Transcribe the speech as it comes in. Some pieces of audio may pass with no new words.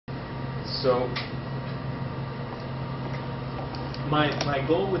So my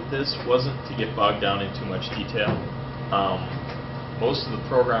goal with this wasn't to get bogged down in too much detail. Most of the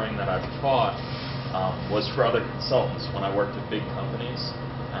programming that I've taught was for other consultants when I worked at big companies,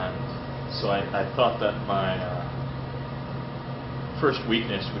 and so I thought that my first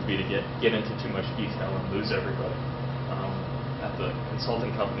weakness would be to get into too much detail and lose everybody. At the consulting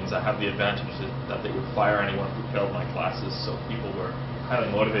companies, I have the advantage that they would fire anyone who failed my classes, so people were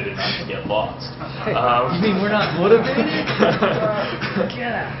highly motivated not to get lost. You mean we're not motivated? Get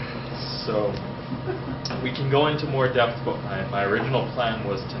out. So we can go into more depth, but my original plan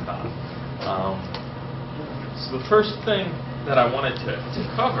was to not. So the first thing that I wanted to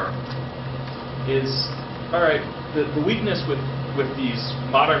cover is, all right, the weakness with these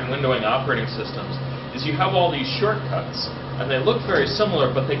modern windowing operating systems is you have all these shortcuts, and they look very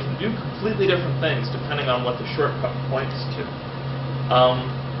similar, but they can do completely different things depending on what the shortcut points to.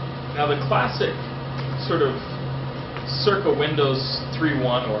 Now the classic sort of circa Windows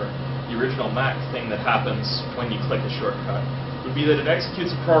 3.1 or the original Mac thing that happens when you click a shortcut would be that it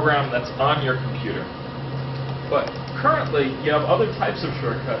executes a program that's on your computer. But currently, you have other types of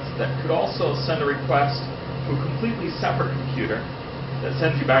shortcuts that could also send a request to a completely separate computer that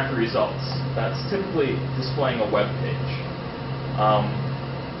sends you back the results. That's typically displaying a web page.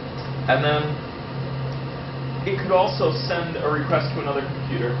 And then it could also send a request to another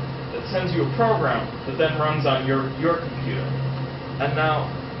computer that sends you a program that then runs on your computer. And now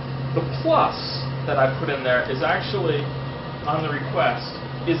the plus that I put in there is actually, on the request,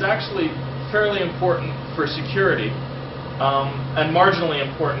 is actually fairly important for security and marginally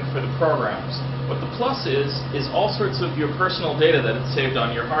important for the programs. What the plus is all sorts of your personal data that it's saved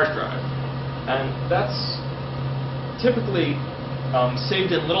on your hard drive. And that's typically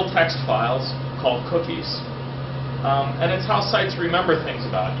saved in little text files called cookies. And it's how sites remember things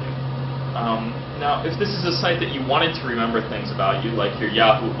about you. Now, if this is a site that you wanted to remember things about you, like your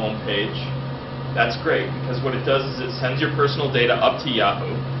Yahoo homepage, that's great, because what it does is it sends your personal data up to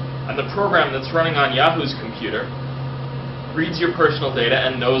Yahoo, and the program that's running on Yahoo's computer reads your personal data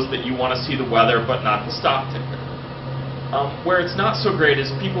and knows that you want to see the weather but not the stock ticker. Where it's not so great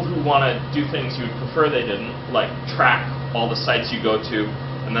is people who want to do things you'd prefer they didn't, like track all the sites you go to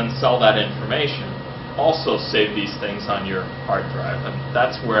and then sell that information, also save these things on your hard drive. And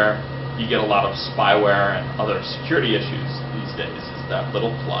that's where you get a lot of spyware and other security issues these days, is that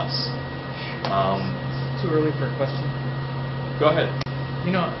little plus. Too early for a question? Go ahead. You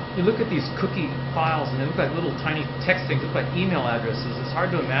know, you look at these cookie files and they look like little tiny text things, look like email addresses. It's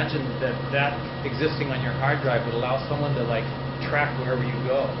hard to imagine that existing on your hard drive would allow someone to like track wherever you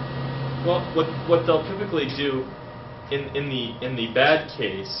go. Well, what they'll typically do in the bad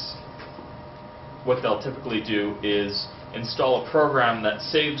case, what they'll typically do is install a program that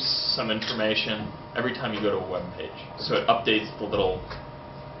saves some information every time you go to a web page. So it updates the little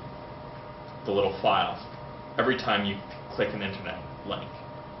file every time you click an internet link.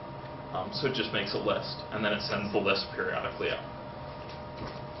 So it just makes a list, and then it sends the list periodically out.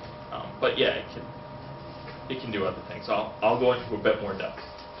 But yeah, it can do other things. I'll go into a bit more depth.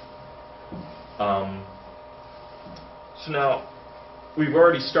 So now, we've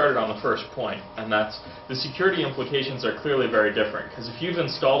already started on the first point, and that's the security implications are clearly very different, because if you've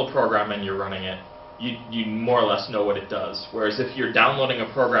installed a program and you're running it, you more or less know what it does. Whereas if you're downloading a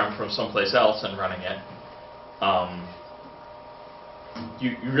program from someplace else and running it,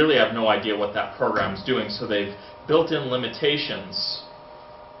 you really have no idea what that program's doing. So they've built in limitations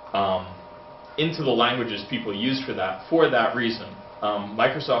into the languages people use for that reason.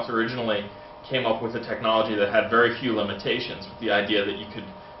 Microsoft originally came up with a technology that had very few limitations, with the idea that you could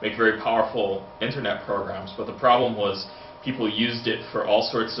make very powerful internet programs. But the problem was people used it for all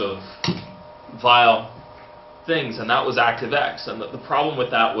sorts of vile things, and that was ActiveX. And the problem with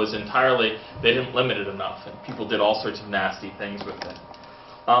that was entirely they didn't limit it enough, and people did all sorts of nasty things with it.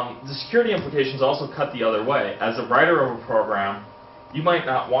 The security implications also cut the other way. As a writer of a program, you might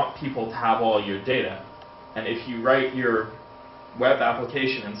not want people to have all your data. And if you write your web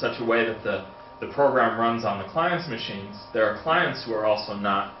application in such a way that the program runs on the client's machines, there are clients who are also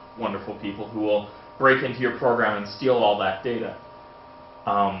not wonderful people who will break into your program and steal all that data.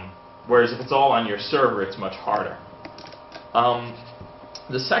 Whereas if it's all on your server, it's much harder.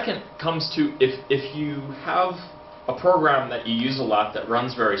 The second comes to if you have a program that you use a lot that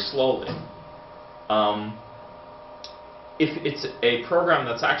runs very slowly. If it's a program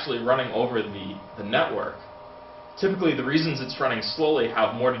that's actually running over the network, typically the reasons it's running slowly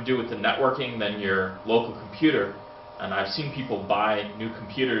have more to do with the networking than your local computer. And I've seen people buy new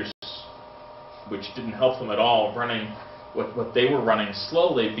computers which didn't help them at all, running what they were running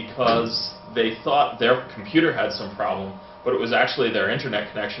slowly because they thought their computer had some problem, but it was actually their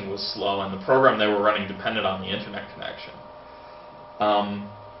internet connection was slow, and the program they were running depended on the internet connection.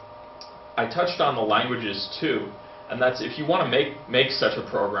 I touched on the languages too, and that's if you want to make such a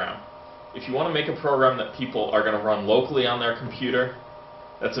program, if you want to make a program that people are going to run locally on their computer,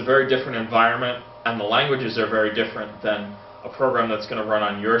 that's a very different environment, and the languages are very different than a program that's going to run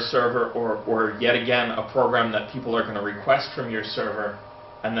on your server, or yet again, a program that people are going to request from your server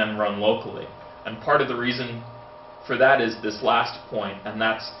and then run locally. And part of the reason for that is this last point, and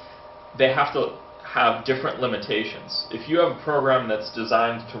that's they have to have different limitations. If you have a program that's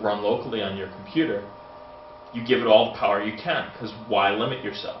designed to run locally on your computer, you give it all the power you can, because why limit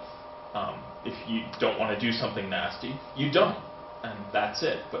yourself? If you don't want to do something nasty, you don't, and that's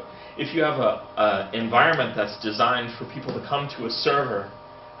it. But if you have an environment that's designed for people to come to a server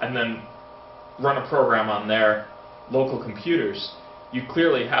and then run a program on their local computers, you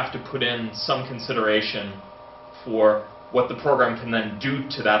clearly have to put in some consideration for what the program can then do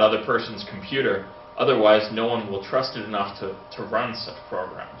to that other person's computer. Otherwise, no one will trust it enough to run such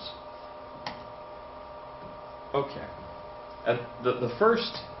programs. Okay. And the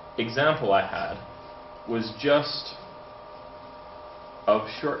first example I had was just of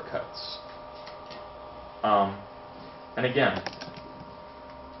shortcuts. And again,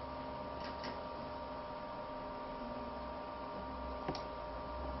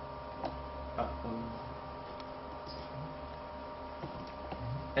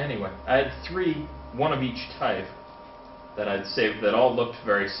 anyway, I had three, one of each type, that I'd saved that all looked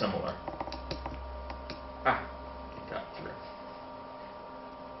very similar. Got through.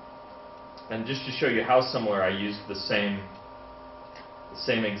 And just to show you how similar, I used the same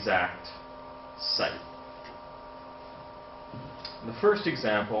exact site. The first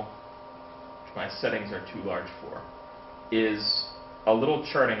example, which my settings are too large for, is a little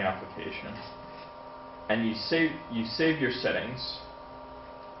charting application. And you save your settings,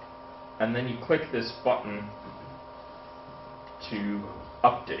 and then you click this button to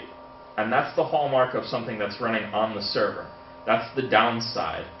update. And that's the hallmark of something that's running on the server. That's the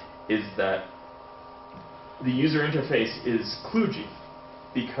downside, is that the user interface is kludgy,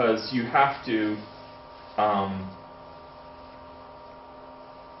 because you have to,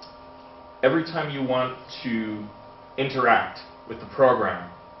 every time you want to interact with the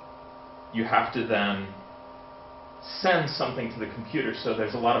program, you have to then send something to the computer, so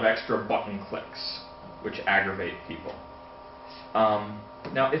there's a lot of extra button clicks, which aggravate people.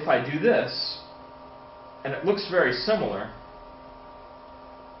 Now, if I do this, and it looks very similar,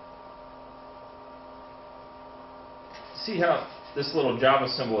 see how this little Java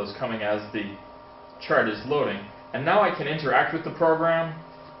symbol is coming as the chart is loading, and now I can interact with the program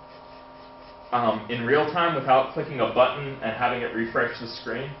in real time without clicking a button and having it refresh the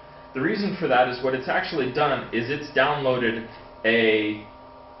screen. The reason for that is what it's actually done is it's downloaded a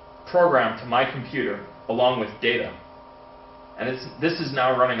program to my computer along with data. And this is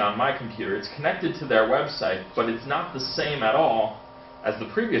now running on my computer. It's connected to their website, but it's not the same at all as the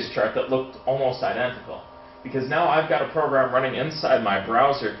previous chart that looked almost identical. Because now I've got a program running inside my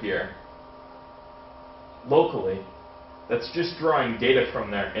browser here, locally, that's just drawing data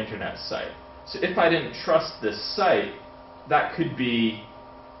from their internet site. So if I didn't trust this site, that could be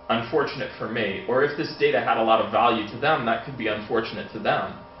unfortunate for me. Or if this data had a lot of value to them, that could be unfortunate to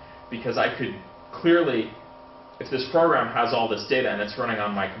them. Because I could clearly, if this program has all this data and it's running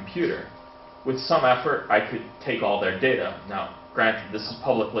on my computer, with some effort, I could take all their data. Now, granted, this is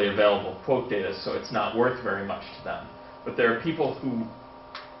publicly available quote data, so it's not worth very much to them. But there are people who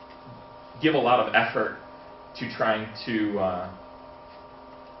give a lot of effort to trying to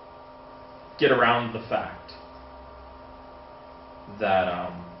get around the fact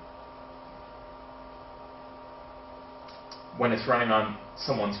that when it's running on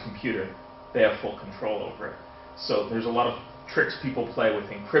someone's computer, they have full control over it. So there's a lot of tricks people play with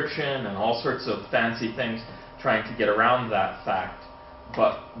encryption and all sorts of fancy things trying to get around that fact.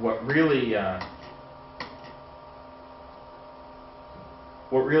 But what really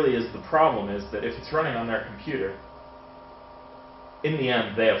is the problem is that if it's running on their computer, in the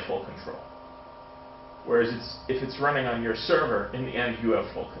end, they have full control. Whereas if it's running on your server, in the end, you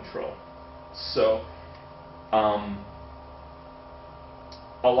have full control. So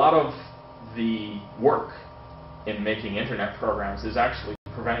a lot of the work in making internet programs is actually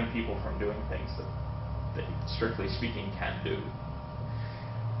preventing people from doing things that they, strictly speaking, can do.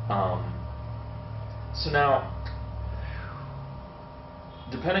 So now,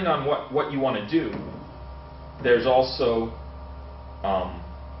 depending on what you want to do, there's also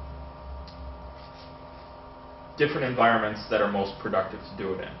different environments that are most productive to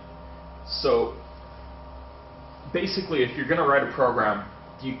do it in. So basically, if you're going to write a program,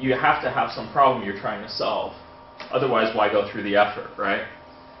 you have to have some problem you're trying to solve. Otherwise, why go through the effort, right?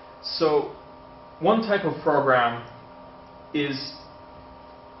 So one type of program is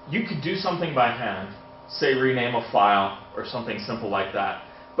you could do something by hand, say rename a file or something simple like that,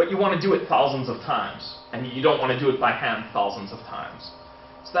 but you want to do it thousands of times, and you don't want to do it by hand thousands of times.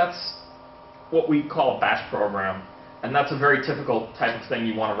 So that's what we call a batch program, and that's a very typical type of thing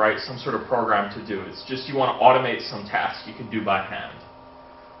you want to write some sort of program to do. It's just you want to automate some task you can do by hand.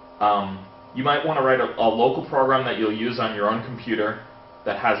 You might want to write a local program that you'll use on your own computer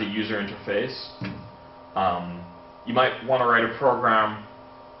that has a user interface. You might want to write a program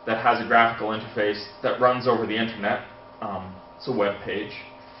that has a graphical interface that runs over the internet. It's a web page.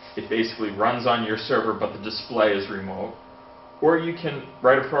 It basically runs on your server, but the display is remote. Or you can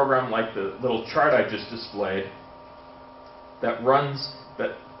write a program like the little chart I just displayed that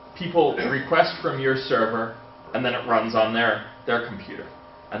people request from your server, and then it runs on their computer.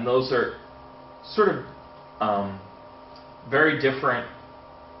 And those are sort of very different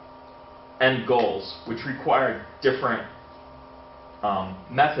end goals, which require different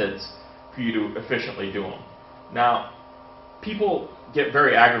methods for you to efficiently do them. Now, people get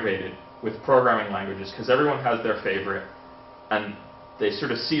very aggravated with programming languages because everyone has their favorite, and they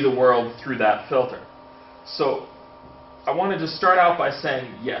sort of see the world through that filter. So I wanted to start out by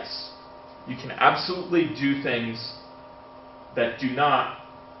saying, yes, you can absolutely do things that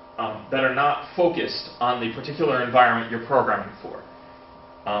that are not focused on the particular environment you're programming for.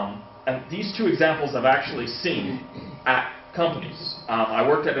 And these two examples I've actually seen at companies. I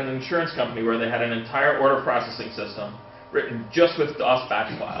worked at an insurance company where they had an entire order processing system written just with DOS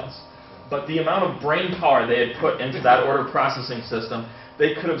batch files. But the amount of brain power they had put into that order processing system,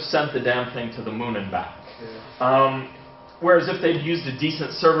 they could have sent the damn thing to the moon and back. Whereas if they'd used a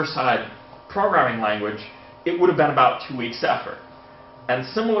decent server-side programming language, it would have been about 2 weeks' effort. And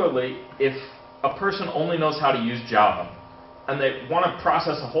similarly, if a person only knows how to use Java, and they want to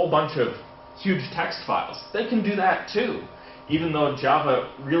process a whole bunch of huge text files, they can do that too, even though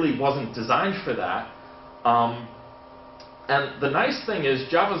Java really wasn't designed for that. And the nice thing is,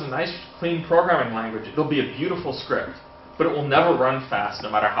 Java's a nice, clean programming language. It'll be a beautiful script, but it will never run fast, no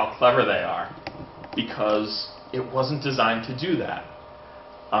matter how clever they are, because it wasn't designed to do that.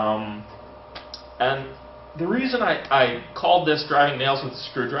 And the reason I called this driving nails with a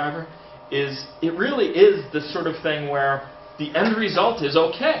screwdriver is it really is the sort of thing where the end result is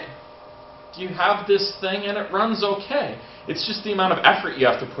okay. You have this thing and it runs okay. It's just the amount of effort you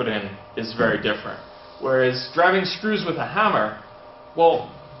have to put in is very different. Whereas driving screws with a hammer, well,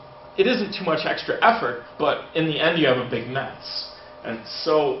 it isn't too much extra effort, but in the end you have a big mess. And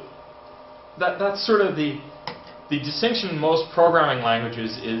so that's sort of the distinction in most programming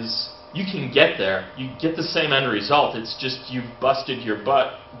languages is you can get there. You get the same end result. It's just you've busted your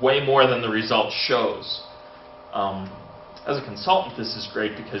butt way more than the result shows. As a consultant, this is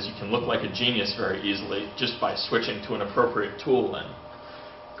great because you can look like a genius very easily just by switching to an appropriate tool and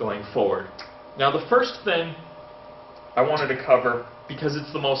going forward. Now, the first thing I wanted to cover, because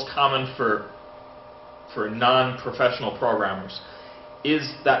it's the most common for non-professional programmers,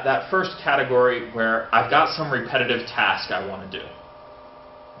 is that first category where I've got some repetitive task I want to do.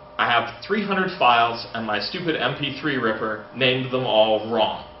 I have 300 files, and my stupid MP3 ripper named them all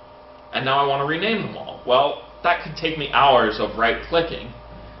wrong. And now I want to rename them all. Well, that could take me hours of right-clicking.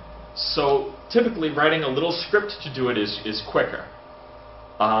 So typically, writing a little script to do it is quicker.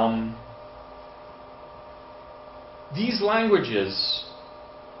 These languages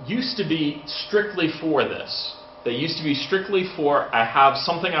used to be strictly for this. They used to be strictly for, I have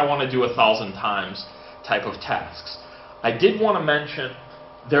something I want to do 1,000 times type of tasks. I did want to mention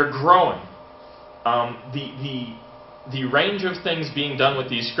they're growing. The range of things being done with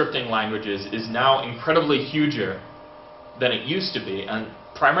these scripting languages is now incredibly huger than it used to be, and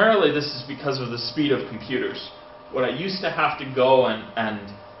primarily this is because of the speed of computers. What I used to have to go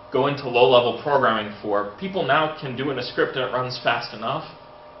and go into low-level programming for, people now can do in a script and it runs fast enough,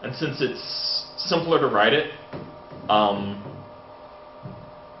 and since it's simpler to write it,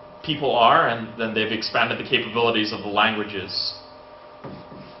 people are, and then they've expanded the capabilities of the languages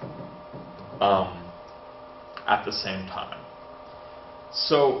at the same time.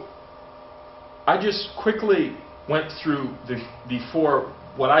 So I just quickly went through the four,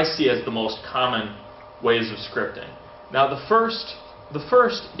 what I see as the most common ways of scripting. Now the first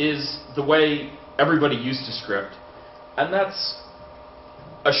is the way everybody used to script, and that's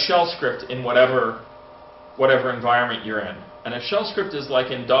a shell script in whatever environment you're in. And a shell script is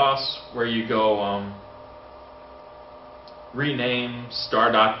like in DOS, where you go rename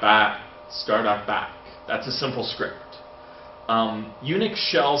star.bat star.back. That's a simple script. Unix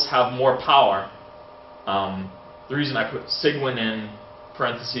shells have more power. The reason I put Cygwin in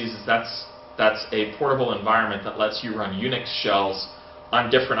parentheses is that's a portable environment that lets you run Unix shells on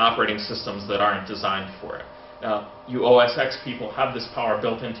different operating systems that aren't designed for it. Now, you OS X people have this power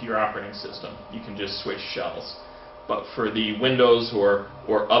built into your operating system. You can just switch shells. But for the Windows or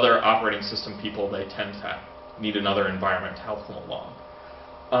other operating system people, they tend to need another environment to help them along.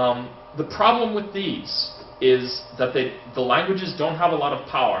 The problem with these is that the languages don't have a lot of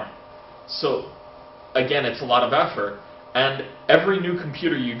power. So again, it's a lot of effort. And every new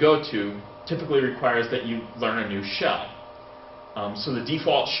computer you go to typically requires that you learn a new shell. So the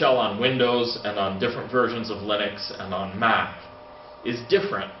default shell on Windows and on different versions of Linux and on Mac is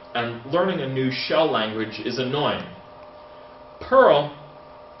different. And learning a new shell language is annoying. Perl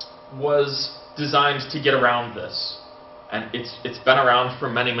was designed to get around this. And it's been around for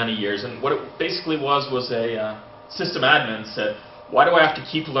many, many years. And what it basically was a system admin said, why do I have to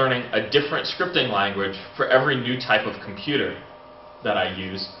keep learning a different scripting language for every new type of computer that I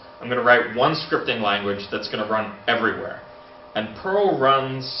use? I'm going to write one scripting language that's going to run everywhere. And Perl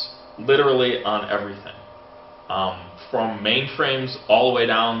runs literally on everything. From mainframes all the way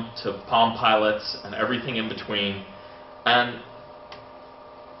down to Palm Pilots and everything in between. And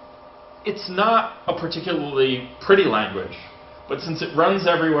it's not a particularly pretty language, but since it runs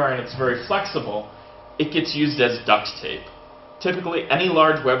everywhere and it's very flexible, it gets used as duct tape. Typically, any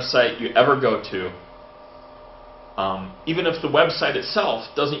large website you ever go to, even if the website itself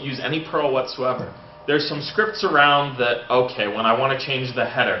doesn't use any Perl whatsoever, there's some scripts around that, okay, when I want to change the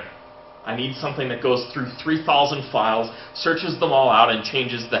header, I need something that goes through 3,000 files, searches them all out, and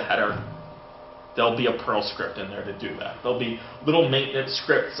changes the header. There'll be a Perl script in there to do that. There'll be little maintenance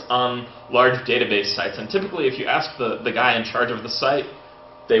scripts on large database sites. And typically, if you ask the guy in charge of the site,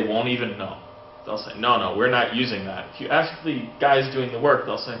 they won't even know. They'll say, no, we're not using that. If you ask the guys doing the work,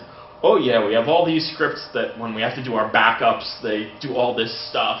 they'll say, oh yeah, we have all these scripts that when we have to do our backups, they do all this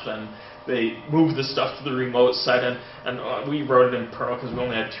stuff, and they move the stuff to the remote site, and we wrote it in Perl because we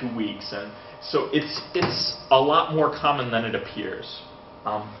only had 2 weeks. And so it's a lot more common than it appears.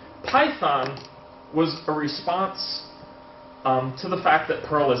 Python was a response to the fact that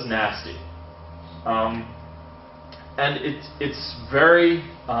Perl is nasty. And it's very,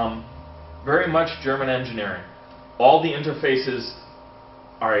 very much German engineering. All the interfaces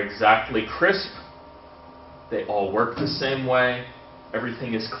are exactly crisp. They all work the same way.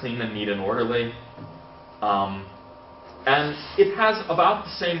 Everything is clean and neat and orderly. And it has about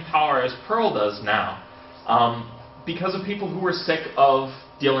the same power as Perl does now because of people who were sick of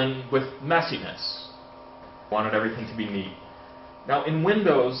dealing with messiness. Wanted everything to be neat. Now in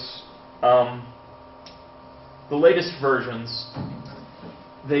Windows, the latest versions,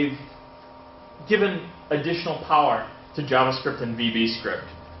 they've given additional power to JavaScript and VBScript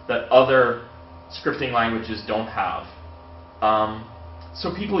that other scripting languages don't have.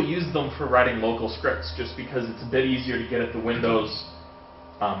 So people use them for writing local scripts just because it's a bit easier to get at the Windows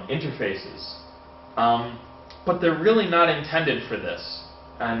interfaces. But they're really not intended for this.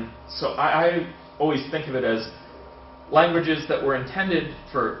 And so I always think of it as languages that were intended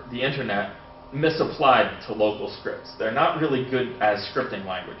for the internet misapplied to local scripts. They're not really good as scripting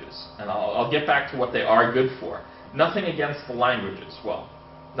languages. And I'll get back to what they are good for. Nothing against the languages. Well,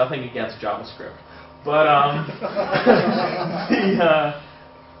 nothing against JavaScript. But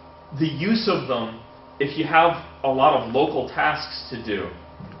the use of them, if you have a lot of local tasks to do,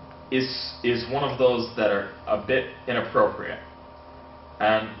 is one of those that are a bit inappropriate.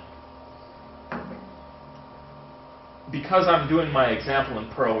 And because I'm doing my example in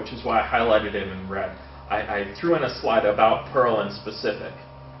Perl, which is why I highlighted it in red, I threw in a slide about Perl in specific.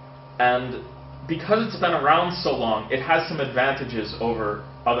 And because it's been around so long, it has some advantages over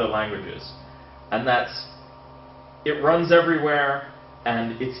other languages. And that's, it runs everywhere,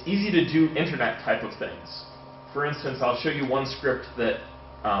 and it's easy to do internet type of things. For instance, I'll show you one script that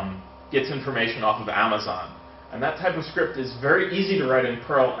gets information off of Amazon. And that type of script is very easy to write in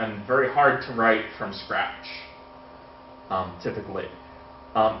Perl and very hard to write from scratch, typically.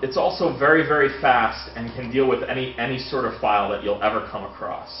 It's also very, very fast and can deal with any sort of file that you'll ever come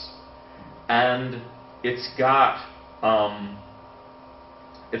across. And it's got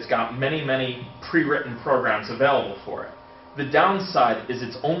many, many pre-written programs available for it. The downside is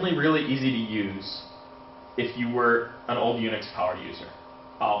it's only really easy to use if you were an old Unix power user.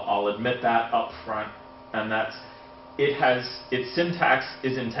 I'll admit that up front, and that's its syntax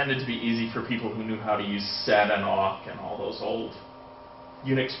is intended to be easy for people who knew how to use sed and awk and all those old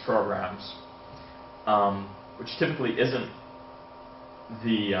Unix programs, which typically isn't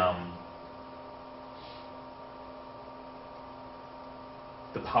the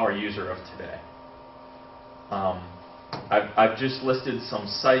power user of today. I've just listed some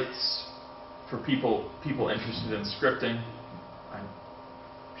sites for people interested in scripting. I'm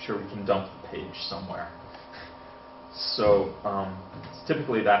sure we can dump the page somewhere. So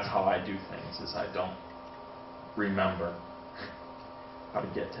typically that's how I do things, is I don't remember how to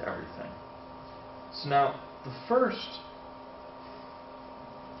get to everything. So now the first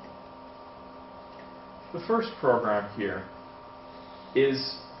program here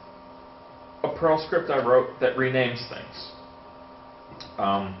is a Perl script I wrote that renames things.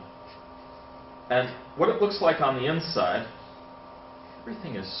 And what it looks like on the inside,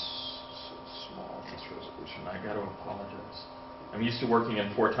 everything is so small in this resolution. I got to apologize. I'm used to working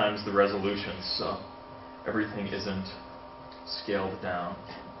in 4 times the resolution, so everything isn't scaled down.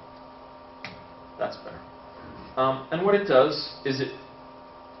 That's better. And what it does is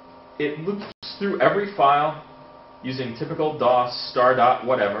it loops through every file using typical DOS, star dot,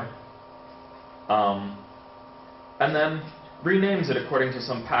 whatever, and then renames it according to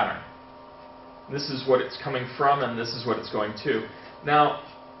some pattern. This is what it's coming from, and this is what it's going to. Now,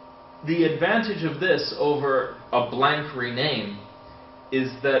 the advantage of this over a blank rename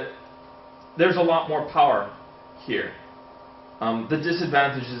is that there's a lot more power here. The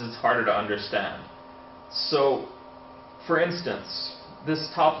disadvantage is it's harder to understand. So, for instance, this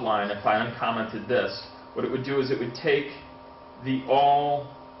top line, if I uncommented this, what it would do is it would take all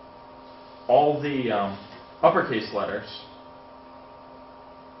the uppercase letters,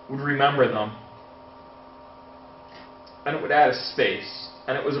 would remember them, and it would add a space.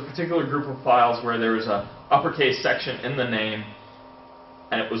 And it was a particular group of files where there was an uppercase section in the name,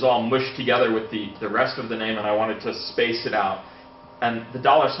 and it was all mushed together with the rest of the name, and I wanted to space it out. And the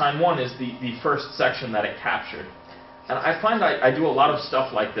 $1 is the first section that it captured. And I find I do a lot of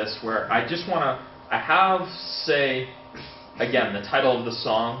stuff like this where I just want to, I have, say, again, the title of the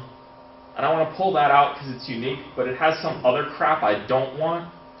song, and I want to pull that out because it's unique, but it has some other crap I don't want.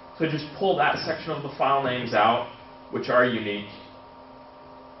 So just pull that section of the file names out, which are unique,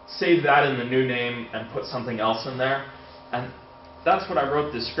 save that in the new name, and put something else in there. And that's what I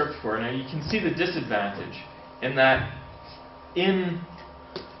wrote this script for. Now you can see the disadvantage in that in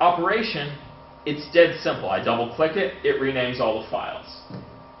operation, it's dead simple. I double click it, it renames all the files.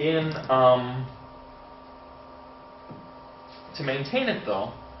 To maintain it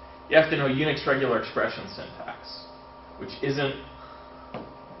though, you have to know Unix regular expression syntax, which isn't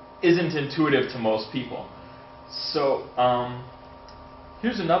intuitive to most people. So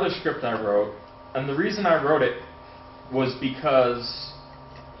here's another script I wrote, and the reason I wrote it was because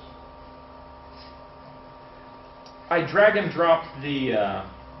I drag and drop the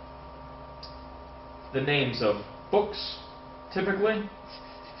names of books, typically,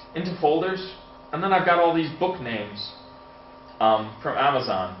 into folders, and then I've got all these book names from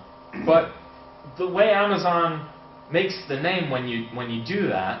Amazon. But the way Amazon makes the name when you do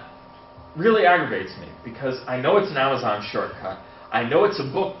that really aggravates me, because I know it's an Amazon shortcut. I know it's a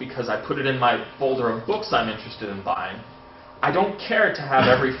book because I put it in my folder of books I'm interested in buying. I don't care to have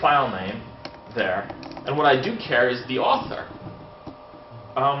every file name there. And what I do care is the author.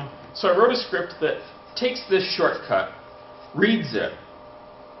 So I wrote a script that takes this shortcut, reads it,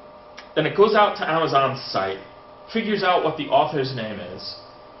 then it goes out to Amazon's site, figures out what the author's name is,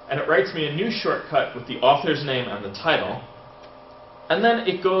 and it writes me a new shortcut with the author's name and the title. And then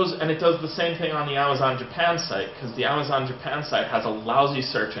it goes and it does the same thing on the Amazon Japan site, because the Amazon Japan site has a lousy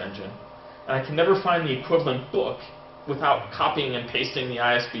search engine, and I can never find the equivalent book without copying and pasting the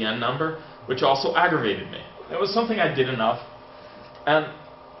ISBN number, which also aggravated me. It was something I did enough. And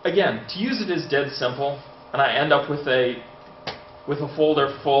again, to use it is dead simple, and I end up with a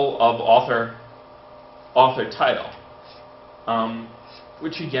folder full of author title,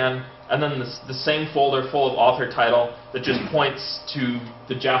 which again, and then the same folder full of author title that just points to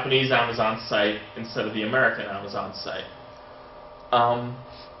the Japanese Amazon site instead of the American Amazon site.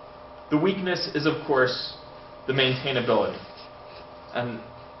 The weakness is, of course, the maintainability. And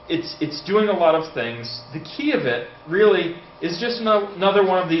it's doing a lot of things. The key of it, really, is just another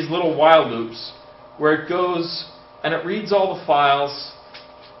one of these little while loops where it goes and it reads all the files,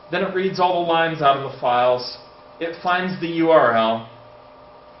 then it reads all the lines out of the files, it finds the URL,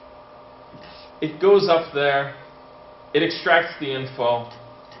 it goes up there, it extracts the info,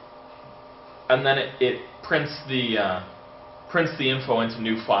 and then it prints the info into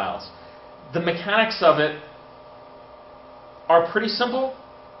new files. The mechanics of it are pretty simple,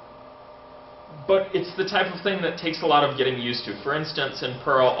 but it's the type of thing that takes a lot of getting used to. For instance, in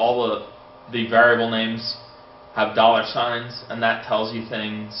Perl, all the variable names have dollar signs, and that tells you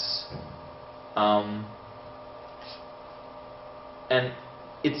things. And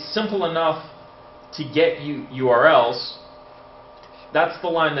it's simple enough to get you URLs. That's the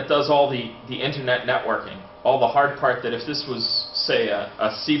line that does all the internet networking. All the hard part that if this was, say,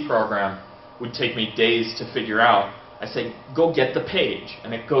 a C program, would take me days to figure out. I say, go get the page.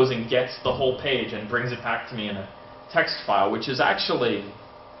 And it goes and gets the whole page and brings it back to me in a text file, which is actually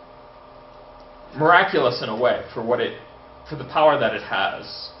miraculous in a way for the power that it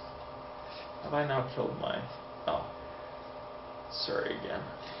has. Have I now killed my... Oh. Sorry again.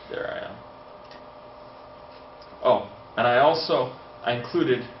 There I am. Oh, and I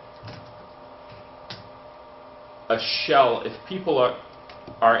included a shell. If people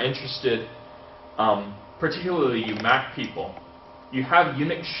are interested, particularly you Mac people, you have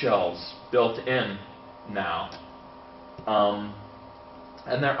Unix shells built in now.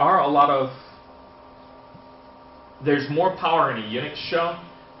 And there are a lot of... There's more power in a Unix shell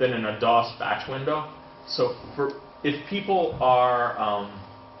than in a DOS batch window. So if people are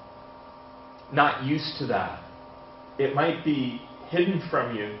not used to that, it might be hidden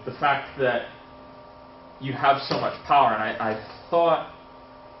from you, the fact that you have so much power. And I thought,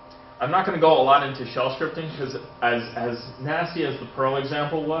 I'm not going to go a lot into shell scripting, because as nasty as the Perl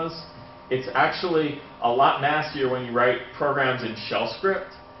example was, it's actually a lot nastier when you write programs in shell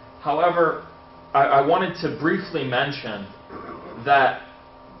script. However, I wanted to briefly mention that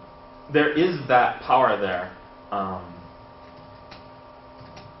there is that power there.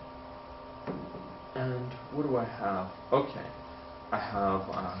 And what do I have? Okay. I have...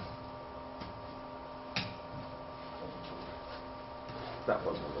 that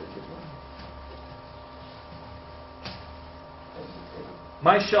wasn't a very good one.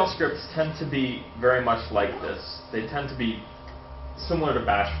 My shell scripts tend to be very much like this. They tend to be similar to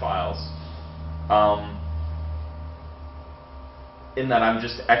bash files. In that I'm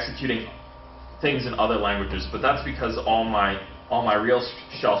just executing things in other languages, but that's because all my real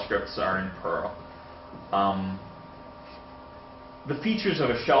shell scripts are in Perl. The features of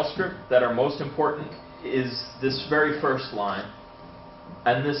a shell script that are most important is this very first line.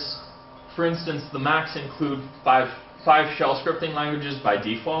 And this, for instance, the Macs include five shell scripting languages by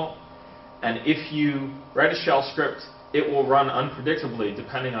default. And if you write a shell script, it will run unpredictably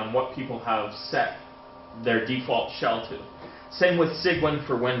depending on what people have set their default shell to. Same with Cygwin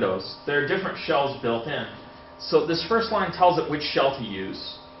for Windows. There are different shells built in. So this first line tells it which shell to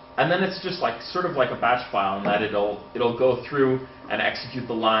use. And then it's just like sort of like a batch file in that it'll go through and execute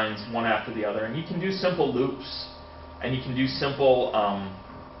the lines one after the other. And you can do simple loops, and you can do simple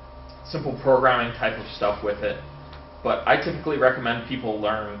programming type of stuff with it. But I typically recommend people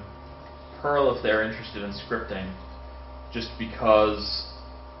learn Perl if they're interested in scripting, just because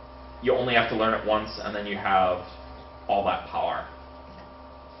you only have to learn it once and then you have all that power.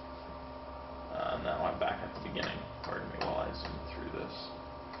 Now I'm back at the beginning. Pardon me while I zoom through this.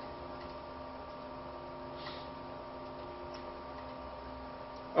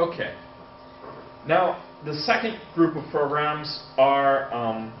 Okay. Now, the second group of programs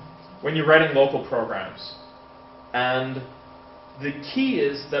are when you're writing local programs. And the key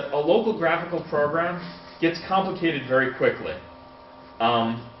is that a local graphical program gets complicated very quickly.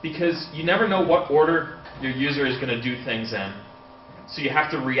 Because you never know what order your user is going to do things in. So you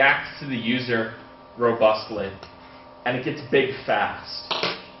have to react to the user robustly. And it gets big fast.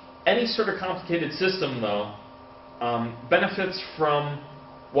 Any sort of complicated system, though, benefits from,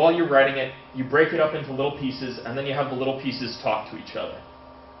 while you're writing it, you break it up into little pieces, and then you have the little pieces talk to each other.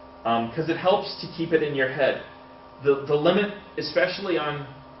 Because it helps to keep it in your head. The limit, especially on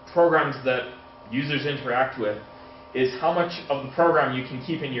programs that users interact with, is how much of the program you can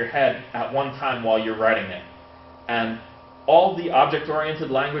keep in your head at one time while you're writing it. And all the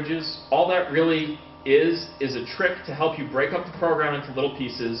object-oriented languages, all that really is a trick to help you break up the program into little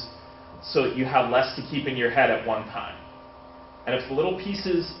pieces so that you have less to keep in your head at one time. And if the little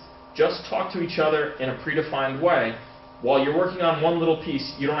pieces just talk to each other in a predefined way, while you're working on one little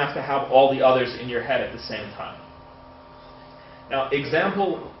piece, you don't have to have all the others in your head at the same time. Now,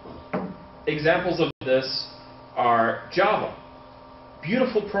 examples of this are Java.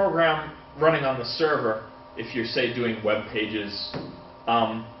 Beautiful program running on the server if you're, say, doing web pages.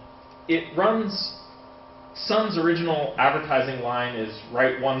 It runs... Sun's original advertising line is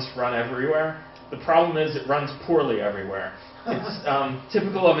write once, run everywhere. The problem is it runs poorly everywhere. It's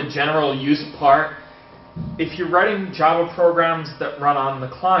typical of a general use part. If you're writing Java programs that run on the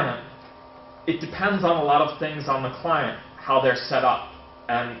client, it depends on a lot of things on the client, how they're set up.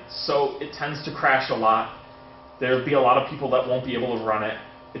 And so it tends to crash a lot. There'll be a lot of people that won't be able to run it.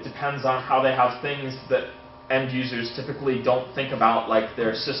 It depends on how they have things that end users typically don't think about like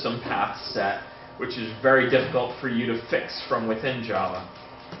their system path set, which is very difficult for you to fix from within Java.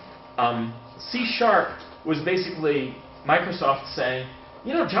 C# was basically Microsoft saying,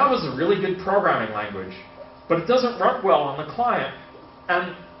 you know, Java's a really good programming language, but it doesn't run well on the client.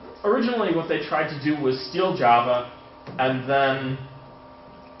 And originally what they tried to do was steal Java and then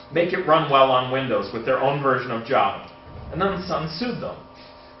make it run well on Windows with their own version of Java. And then Sun sued them.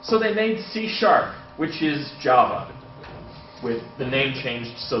 So they made C#, which is Java, with the name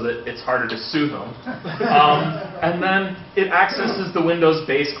changed so that it's harder to sue them. And then it accesses the Windows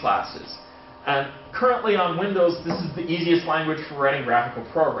base classes. And currently on Windows, this is the easiest language for writing graphical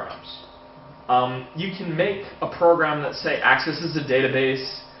programs. You can make a program that, say, accesses a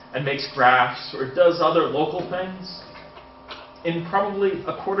database and makes graphs or does other local things in probably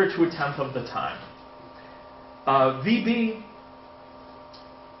a quarter to a tenth of the time. VB,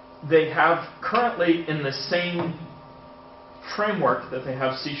 they have currently in the same framework that they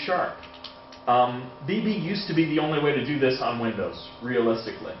have C#. VB used to be the only way to do this on Windows,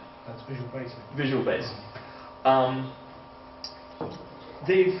 realistically. That's Visual Basic. Visual Basic.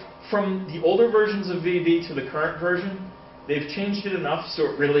 From the older versions of VB to the current version, they've changed it enough so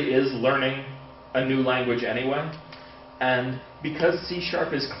it really is learning a new language anyway. And because C#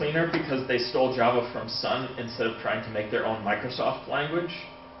 is cleaner because they stole Java from Sun instead of trying to make their own Microsoft language,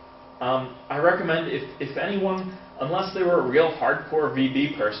 I recommend if anyone, unless they were a real hardcore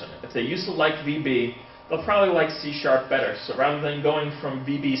VB person, if they used to like VB, they'll probably like C# better. So rather than going from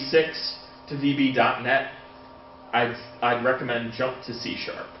VB6 to VB.NET, I'd recommend jump to C#,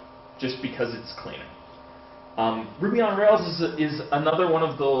 just because it's cleaner. Ruby on Rails is another one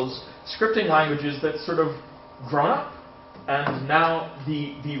of those scripting languages that's sort of grown up. And now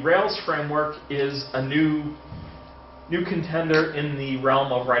the Rails framework is a new contender in the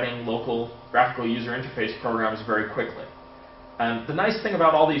realm of writing local graphical user interface programs very quickly. And the nice thing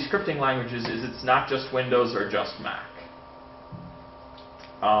about all these scripting languages is it's not just Windows or just Mac.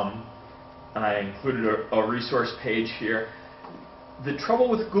 And I included a resource page here. The trouble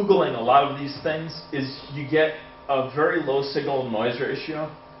with Googling a lot of these things is you get a very low signal noise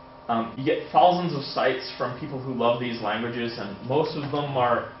ratio. You get thousands of sites from people who love these languages, and most of them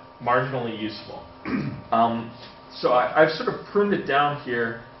are marginally useful. So I've sort of pruned it down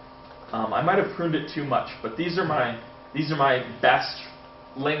here. I might have pruned it too much, but these are my best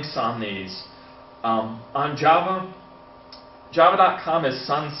links on these. On Java, java.com is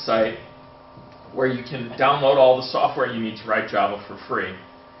Sun's site where you can download all the software you need to write Java for free.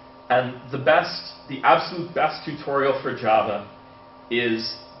 And the absolute best tutorial for Java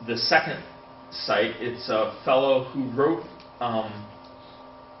is the second site. It's a fellow who wrote,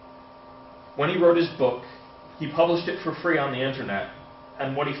 when he wrote his book, he published it for free on the internet.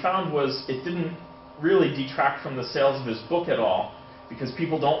 And what he found was it didn't really detract from the sales of his book at all, because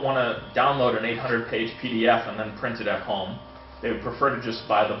people don't want to download an 800-page PDF and then print it at home. They would prefer to just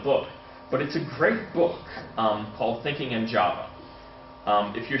buy the book. But it's a great book called Thinking in Java.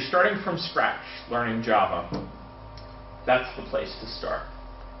 If you're starting from scratch learning Java, that's the place to start.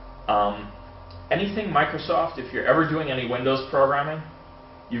 Anything Microsoft, if you're ever doing any Windows programming,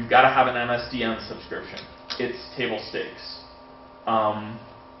 you've got to have an MSDN subscription. It's table stakes.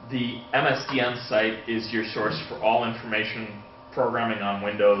 The MSDN site is your source for all information programming on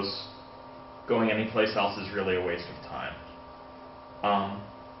Windows. Going anyplace else is really a waste of time.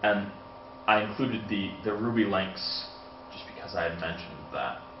 And I included the Ruby links just because I had mentioned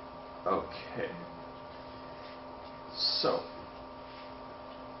that. Okay. So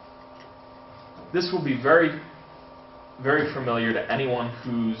this will be very, very familiar to anyone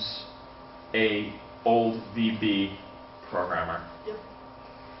who's a old VB programmer. Yep.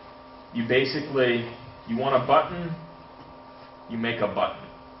 You want a button, you make a button.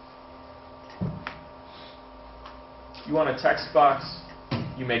 You want a text box,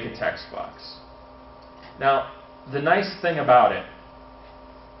 you make a text box. Now, the nice thing about it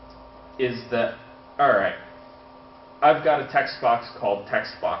is that, all right, I've got a text box called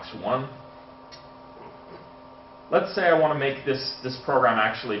text box 1. Let's say I want to make this program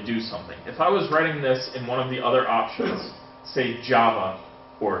actually do something. If I was writing this in one of the other options, say Java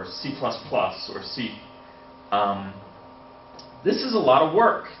or C++ or C, this is a lot of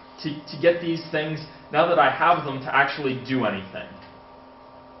work to get these things, now that I have them, to actually do anything.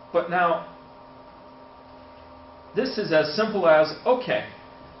 But now, this is as simple as, okay,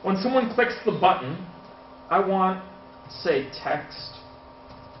 when someone clicks the button, I want, say, text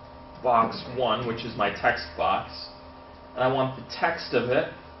box 1, which is my text box, and I want the text of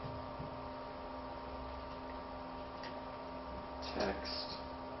it, text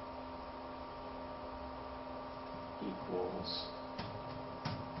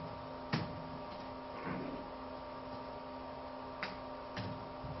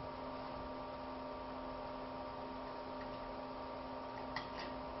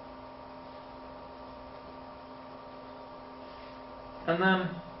And then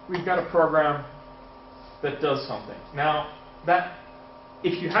we've got a program that does something. Now,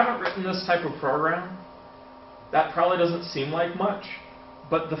 if you haven't written this type of program, that probably doesn't seem like much.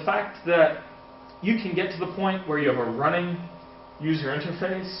 But the fact that you can get to the point where you have a running user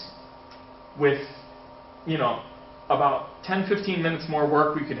interface with, about 10-15 minutes more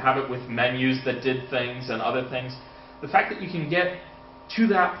work, we could have it with menus that did things and other things. The fact that you can get to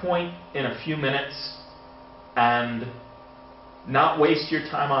that point in a few minutes and not waste your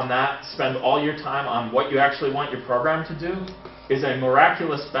time on that, spend all your time on what you actually want your program to do, is a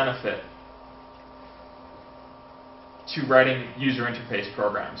miraculous benefit to writing user interface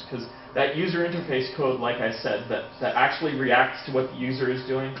programs. Because that user interface code, like I said, that actually reacts to what the user is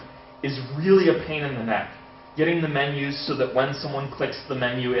doing, is really a pain in the neck. Getting the menus so that when someone clicks the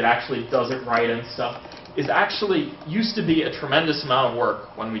menu, it actually does it right and stuff, is actually used to be a tremendous amount of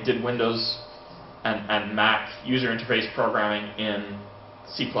work when we did Windows and Mac user interface programming in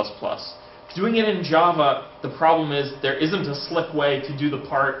C++. Doing it in Java, the problem is there isn't a slick way to do the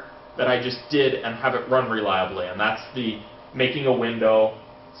part that I just did and have it run reliably, and that's the making a window,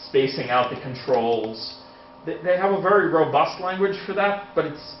 spacing out the controls. They have a very robust language for that, but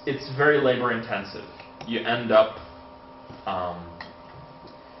it's very labor intensive. You end up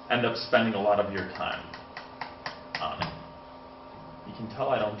spending a lot of your time on it. You can tell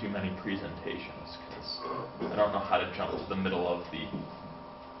I don't do many presentations because I don't know how to jump to the middle of the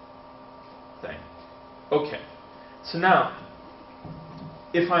thing. Okay, so now,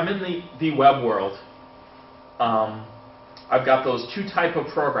 if I'm in the web world, I've got those two types of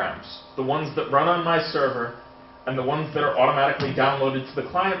programs, the ones that run on my server and the ones that are automatically downloaded to the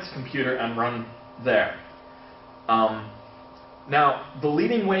client's computer and run there. Now, the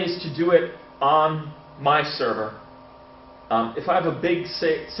leading ways to do it on my server, if I have a big,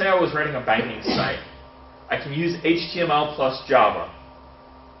 say I was writing a banking site, I can use HTML plus Java,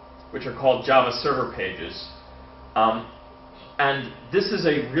 which are called Java server pages. And this is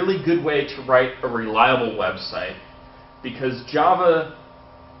a really good way to write a reliable website, because Java,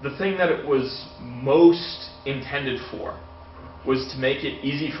 the thing that it was most intended for, was to make it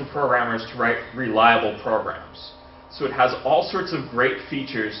easy for programmers to write reliable programs. So it has all sorts of great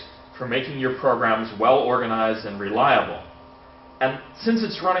features for making your programs well organized and reliable. And since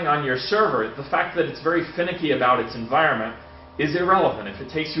it's running on your server, the fact that it's very finicky about its environment is irrelevant. If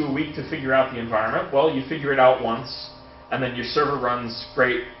it takes you a week to figure out the environment, well, you figure it out once, and then your server runs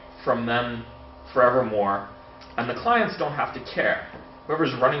great from then forevermore, and the clients don't have to care.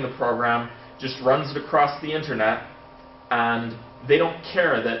 Whoever's running the program just runs it across the internet, and they don't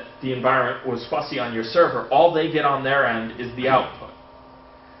care that the environment was fussy on your server. All they get on their end is the output.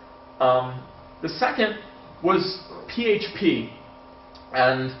 The second was PHP.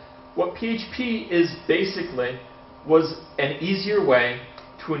 And what PHP is basically was an easier way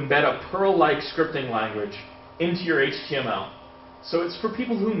to embed a Perl-like scripting language into your HTML. So it's for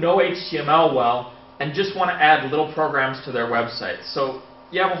people who know HTML well and just want to add little programs to their website. So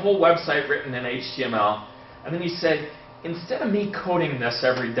you have a whole website written in HTML, and then you say, instead of me coding this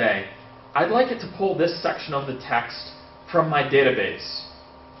every day, I'd like it to pull this section of the text from my database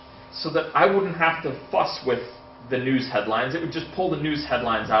so that I wouldn't have to fuss with the news headlines. It would just pull the news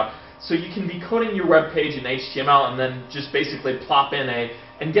headlines out. So you can be coding your web page in HTML and then just basically plop in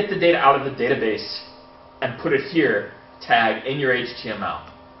and get the data out of the database and put it here tag in your HTML.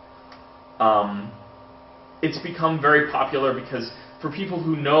 It's become very popular because for people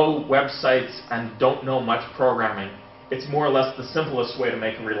who know websites and don't know much programming, it's more or less the simplest way to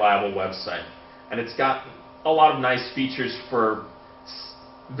make a reliable website. And it's got a lot of nice features for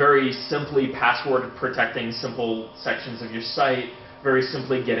very simply password protecting simple sections of your site, very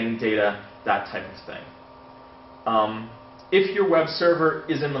simply getting data, that type of thing. If your web server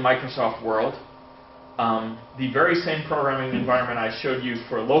is in the Microsoft world, the very same programming environment I showed you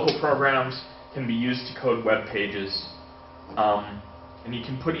for local programs can be used to code web pages. And you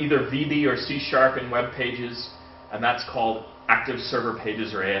can put either VB or C# in web pages, and that's called Active Server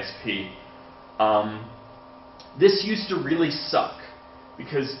Pages, or ASP. This used to really suck,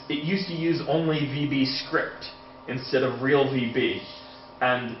 because it used to use only VB script instead of real VB.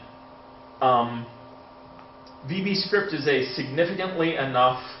 And VB script is a significantly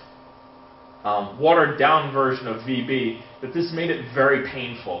enough watered down version of VB that this made it very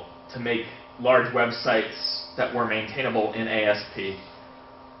painful to make large websites that were maintainable in ASP.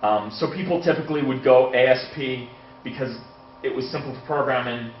 So people typically would go ASP because it was simple to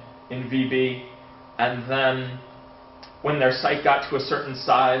program in VB, and then when their site got to a certain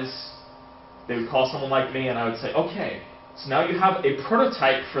size, they would call someone like me and I would say, okay, so now you have a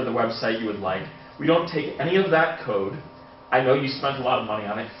prototype for the website you would like. We don't take any of that code. I know you spent a lot of money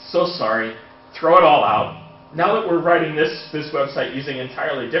on it. So sorry. Throw it all out. Now that we're writing this website using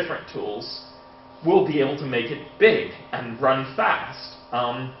entirely different tools, we'll be able to make it big and run fast.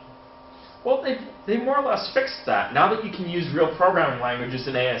 Well, they more or less fixed that. Now that you can use real programming languages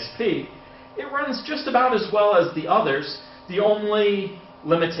in ASP, it runs just about as well as the others. The only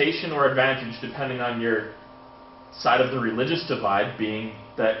limitation or advantage, depending on your side of the religious divide, being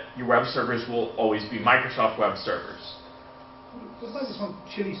that your web servers will always be Microsoft web servers. What about this one,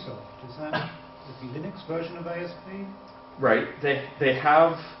 Chilisoft? Is that the Linux version of ASP? Right. They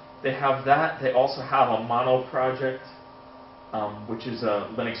have that. They also have a Mono project, which is a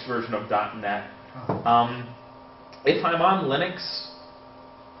Linux version of .NET. If I'm on Linux,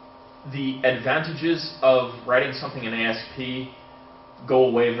 the advantages of writing something in ASP go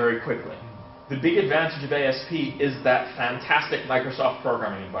away very quickly. The big advantage of ASP is that fantastic Microsoft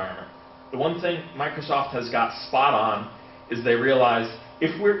programming environment. The one thing Microsoft has got spot on is they realize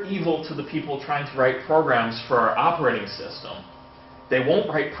if we're evil to the people trying to write programs for our operating system, they won't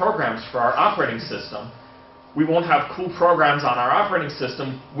write programs for our operating system. We won't have cool programs on our operating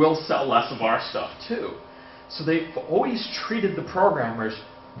system. We'll sell less of our stuff too. So they've always treated the programmers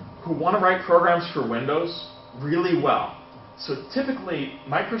who want to write programs for Windows really well. So typically,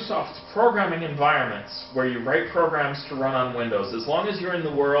 Microsoft's programming environments where you write programs to run on Windows, as long as you're in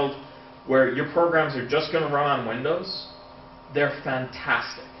the world where your programs are just going to run on Windows, they're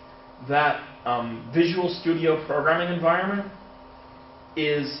fantastic. That Visual Studio programming environment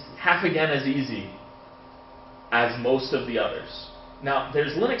is half again as easy as most of the others. Now,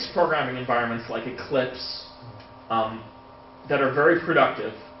 there's Linux programming environments like Eclipse that are very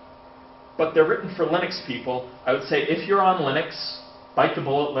productive, but they're written for Linux people. I would say if you're on Linux, bite the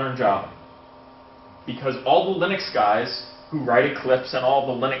bullet, learn Java. Because all the Linux guys who write Eclipse and all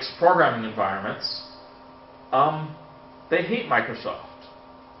the Linux programming environments, they hate Microsoft.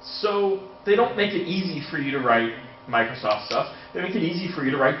 So they don't make it easy for you to write Microsoft stuff. They make it easy for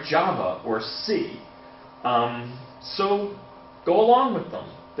you to write Java or C. So go along with them.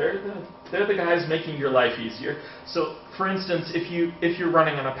 They're the guys making your life easier. So, for instance, if you're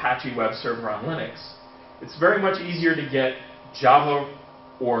running an Apache web server on Linux, it's very much easier to get Java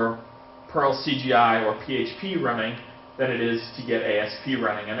or Perl CGI or PHP running than it is to get ASP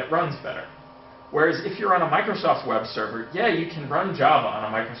running, and it runs better. Whereas if you're on a Microsoft web server, yeah, you can run Java on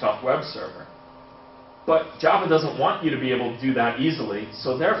a Microsoft web server. But Java doesn't want you to be able to do that easily,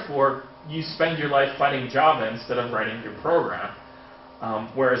 so therefore you spend your life fighting Java instead of writing your program.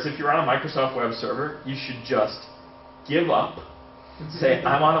 Whereas if you're on a Microsoft web server, you should just give up and say,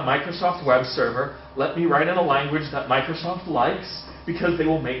 I'm on a Microsoft web server, let me write in a language that Microsoft likes, because they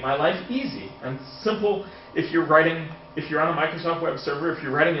will make my life easy. And simple, if you're on a Microsoft web server, if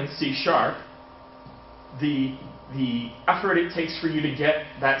you're writing in C#, the effort it takes for you to get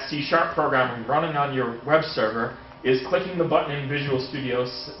that C# program running on your web server is clicking the button in Visual Studio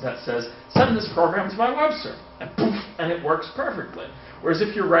that says, send this program to my web server. And poof, and it works perfectly. Whereas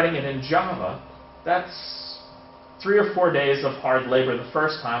if you're writing it in Java, that's 3 or 4 days of hard labor the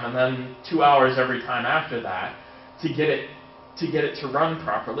first time, and then 2 hours every time after that to get it to run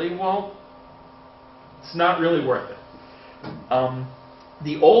properly. Well, it's not really worth it.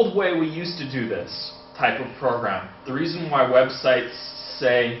 The old way we used to do this type of program, the reason why websites,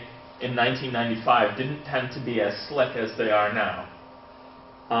 say, in 1995 didn't tend to be as slick as they are now,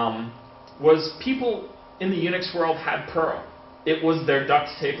 was people in the Unix world had Perl. It was their duct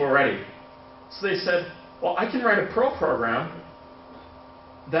tape already. So they said, well, I can write a Perl program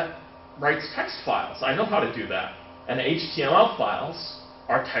that writes text files. I know how to do that. And HTML files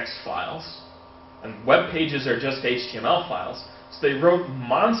are text files, and web pages are just HTML files. So they wrote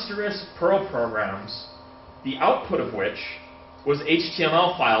monstrous Perl programs, the output of which was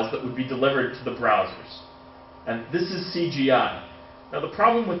HTML files that would be delivered to the browsers. And this is CGI. Now the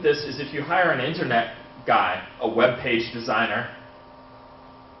problem with this is if you hire an internet guy, a web page designer,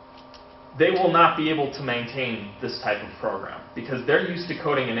 they will not be able to maintain this type of program because they're used to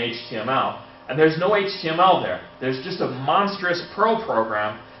coding in HTML, and there's no HTML there. There's just a monstrous Perl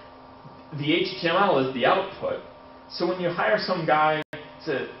program. The HTML is the output. So when you hire some guy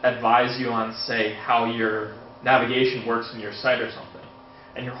to advise you on, say, how your navigation works in your site or something,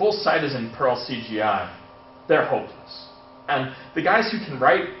 and your whole site is in Perl CGI, they're hopeless. And the guys who can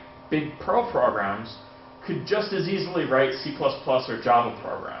write big Perl programs could just as easily write C++ or Java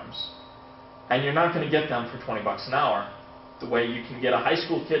programs. And you're not going to get them for 20 bucks an hour, the way you can get a high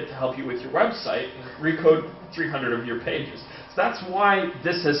school kid to help you with your website and recode 300 of your pages. So that's why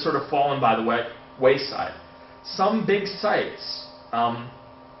this has sort of fallen by the wayside. Some big sites,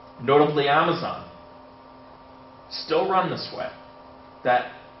 notably Amazon, still run this way.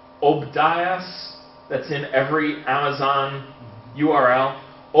 That obdias that's in every Amazon URL,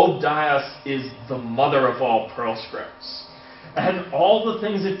 obdias is the mother of all Perl scripts. And all the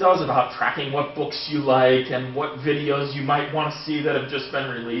things it does about tracking what books you like and what videos you might want to see that have just been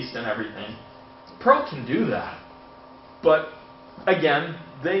released and everything. Perl can do that. But again,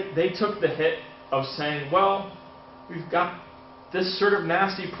 they took the hit of saying, well, we've got this sort of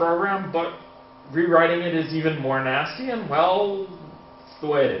nasty program, but rewriting it is even more nasty, and well, it's the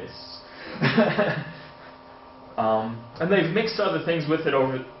way it is. And they've mixed other things with it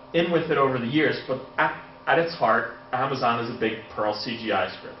over the years, but at its heart, Amazon is a big Perl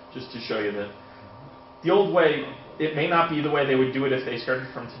CGI script, just to show you that the old way, it may not be the way they would do it if they started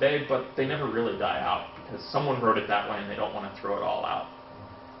from today, but they never really die out, because someone wrote it that way and they don't want to throw it all out.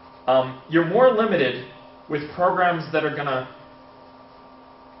 You're more limited with programs that are going to,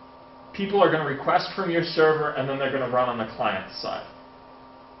 people are going to request from your server and then they're going to run on the client side.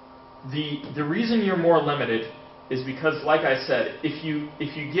 The reason you're more limited is because, like I said, if you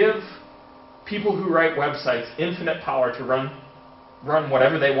give people who write websites infinite power to run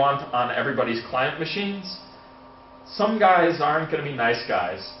whatever they want on everybody's client machines, some guys aren't going to be nice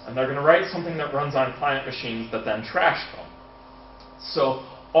guys, and they're going to write something that runs on client machines that then trash them. So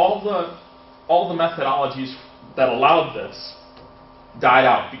all the methodologies that allowed this died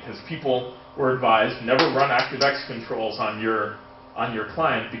out because people were advised never run ActiveX controls on your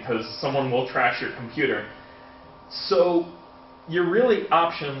client because someone will trash your computer. So your really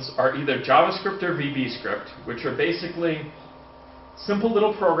options are either JavaScript or VBScript, which are basically simple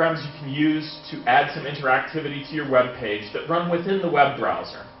little programs you can use to add some interactivity to your web page that run within the web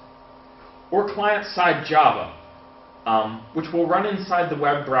browser, or client-side Java, which will run inside the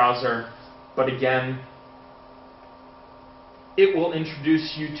web browser, but again, it will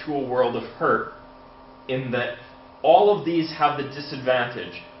introduce you to a world of hurt in that all of these have the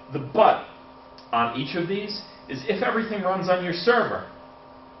disadvantage. The but on each of these is if everything runs on your server.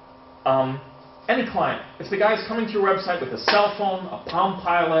 Any client, if the guy's coming to your website with a cell phone, a Palm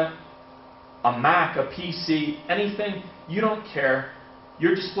Pilot, a Mac, a PC, anything, you don't care.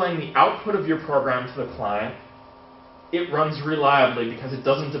 You're displaying the output of your program to the client. It runs reliably because it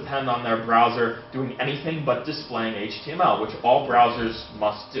doesn't depend on their browser doing anything but displaying HTML, which all browsers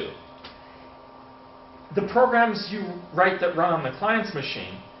must do. The programs you write that run on the client's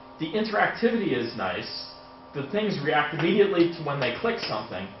machine, the interactivity is nice. The things react immediately to when they click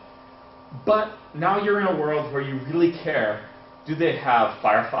something. But now you're in a world where you really care. Do they have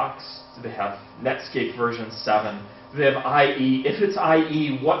Firefox? Do they have Netscape version 7? Do they have IE? If it's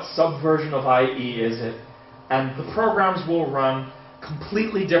IE, what subversion of IE is it? And the programs will run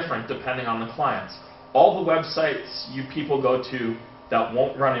completely different depending on the clients. All the websites you people go to that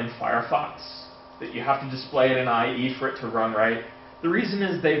won't run in Firefox, that you have to display it in IE for it to run right, the reason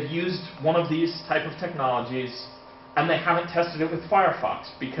is they've used one of these type of technologies and they haven't tested it with Firefox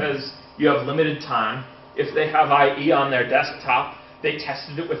because you have limited time. If they have IE on their desktop, they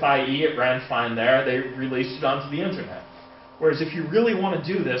tested it with IE, it ran fine there, they released it onto the internet. Whereas if you really want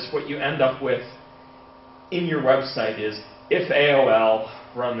to do this, what you end up with in your website is, if AOL,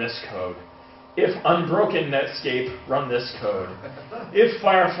 run this code. If Unbroken Netscape, run this code. If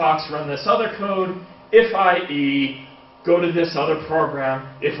Firefox, run this other code. If IE, go to this other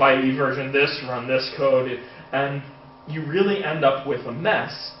program. If IE version this, run this code. And you really end up with a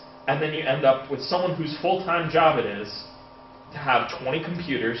mess. And then you end up with someone whose full-time job it is to have 20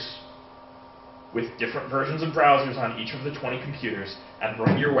 computers with different versions of browsers on each of the 20 computers and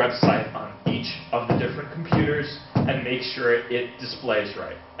run your website on each of the different computers and make sure it displays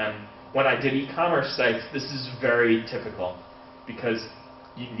right. And when I did e-commerce sites, this is very typical because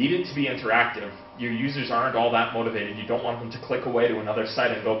you need it to be interactive. Your users aren't all that motivated. You don't want them to click away to another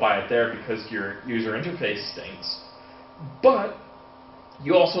site and go buy it there because your user interface stinks. But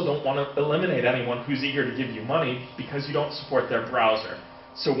you also don't want to eliminate anyone who's eager to give you money because you don't support their browser.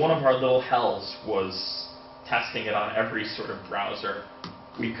 So one of our little hells was testing it on every sort of browser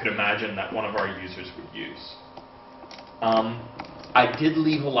we could imagine that one of our users would use. I did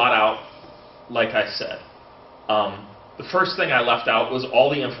leave a lot out, like I said. The first thing I left out was all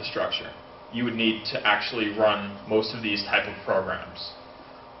the infrastructure you would need to actually run most of these type of programs.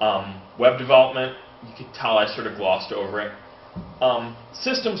 Web development, you could tell I sort of glossed over it.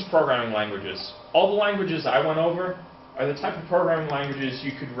 Systems programming languages. All the languages I went over are the type of programming languages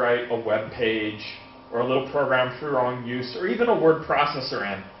you could write a web page or a little program for your own use or even a word processor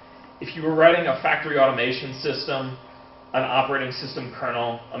in. If you were writing a factory automation system, an operating system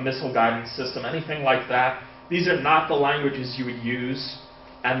kernel, a missile guidance system, anything like that, these are not the languages you would use.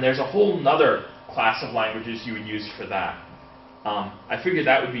 And there's a whole nother class of languages you would use for that. I figured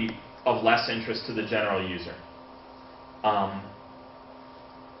that would be of less interest to the general user.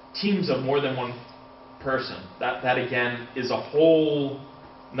 Teams of more than one person, that again is a whole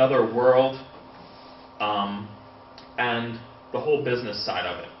another world, and the whole business side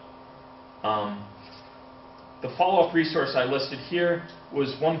of it. The follow-up resource I listed here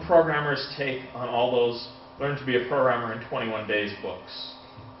was one programmer's take on all those Learn to be a Programmer in 21 Days books.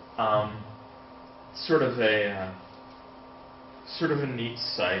 Sort of a neat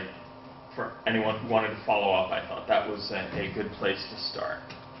site for anyone who wanted to follow up. I thought that was a good place to start.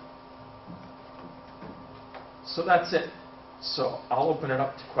 So that's it. So I'll open it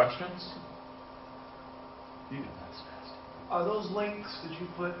up to questions. Are those links that you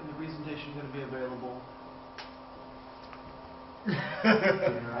put in the presentation going to be available?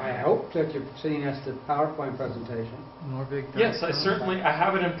 I hope that you're sending us the PowerPoint presentation. Yes, I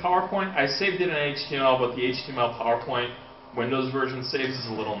have it in PowerPoint. I saved it in HTML, but the HTML PowerPoint Windows version saves is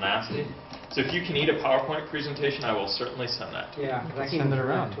a little nasty. So if you can eat a PowerPoint presentation, I will certainly send that to you. Yeah, because I can send it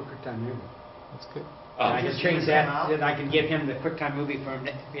around to QuickTime Movie. That's good. I can change that, then I can give him the QuickTime Movie for him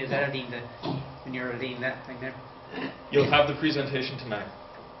to be editing when you're editing that thing there. You'll have the presentation tonight.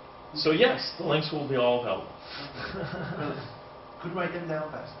 So yes, the links will be all available. Could write them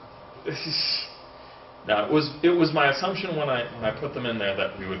down fast enough. No, it was my assumption when I put them in there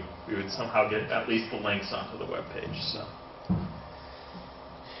that we would somehow get at least the links onto the web page. So.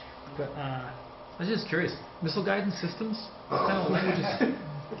 But I was just curious, missile guidance systems? What kind of languages?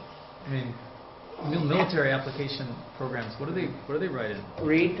 I mean, military application programs. What do they write in?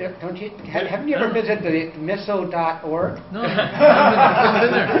 Read, don't you? Haven't you ever visited the missile.org? No, I haven't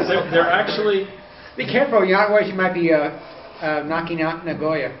been there. They're actually. Be careful, otherwise you might be knocking out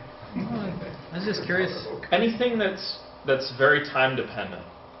Nagoya. I was just curious. Anything that's very time dependent.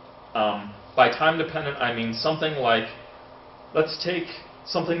 By time dependent, I mean something like, let's take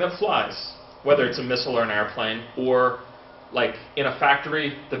something that flies, whether it's a missile or an airplane, or like in a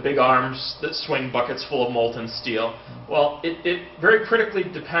factory, the big arms that swing buckets full of molten steel. Well, it very critically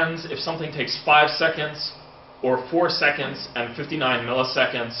depends if something takes 5 seconds, or 4 seconds and 59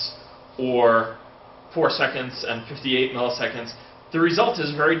 milliseconds, or 4 seconds and 58 milliseconds. The result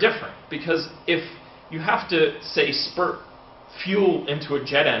is very different, because if you have to, say, spurt fuel into a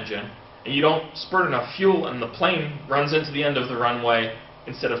jet engine, and you don't spurt enough fuel and the plane runs into the end of the runway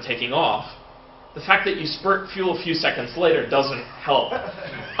instead of taking off, the fact that you spurt fuel a few seconds later doesn't help.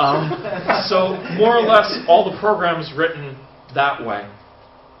 So more or less all the programs written that way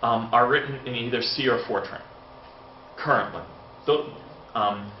are written in either C or Fortran currently.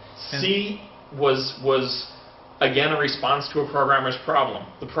 C was again a response to a programmer's problem.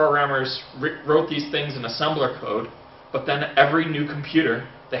 The programmers wrote these things in assembler code, but then every new computer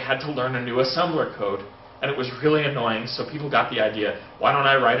they had to learn a new assembler code, and it was really annoying. So people got the idea, why don't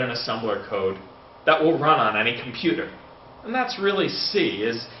I write an assembler code that will run on any computer? And that's really C.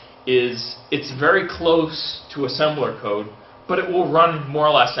 It's very close to assembler code, but it will run more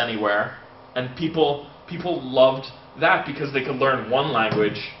or less anywhere. And people loved that because they could learn one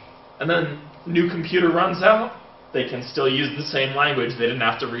language, and then new computer runs out, they can still use the same language. They didn't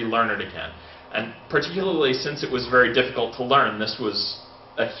have to relearn it again. And particularly since it was very difficult to learn, this was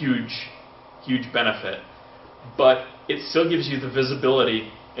a huge, huge benefit. But it still gives you the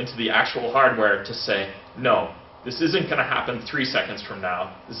visibility into the actual hardware to say, no, this isn't going to happen 3 seconds from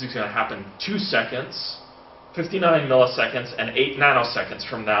now. This is going to happen 2 seconds, 59 milliseconds, and 8 nanoseconds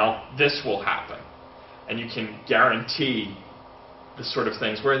from now. This will happen. And you can guarantee the sort of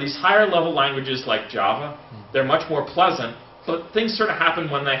things. Where these higher level languages like Java, they're much more pleasant, but things sort of happen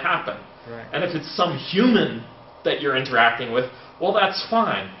when they happen. Right. And if it's some human that you're interacting with, well, that's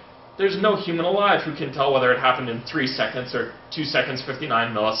fine. There's no human alive who can tell whether it happened in 3 seconds or 2 seconds,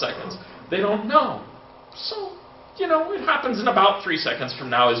 59 milliseconds. They don't know. So, it happens in about 3 seconds from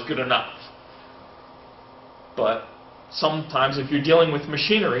now is good enough. But sometimes if you're dealing with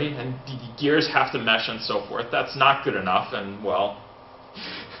machinery and the gears have to mesh and so forth, that's not good enough, and, well,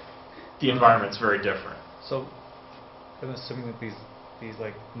 the environment's very different. So, I'm assuming that these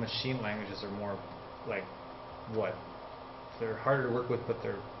like machine languages are more like what? They're harder to work with, but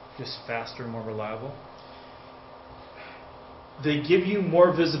they're just faster and more reliable? They give you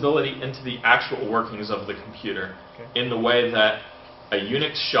more visibility into the actual workings of the computer, in the way that a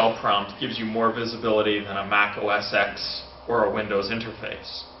Unix shell prompt gives you more visibility than a Mac OS X or a Windows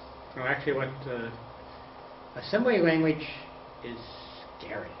interface. Well, actually, what assembly language is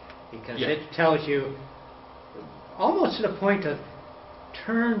scary, because it tells you almost to the point of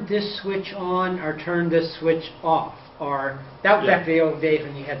turn this switch on or turn this switch off. Or that was back to the old days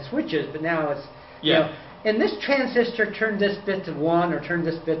when you had switches, but now You know, in this transistor, turn this bit to 1 or turn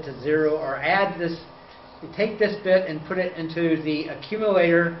this bit to 0 or add this. You take this bit and put it into the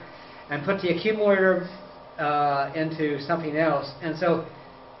accumulator and put the accumulator into something else. And so,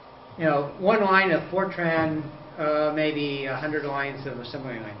 you know, one line of Fortran, maybe 100 lines of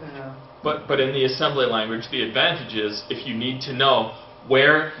assembly language. Yeah. But in the assembly language, the advantage is if you need to know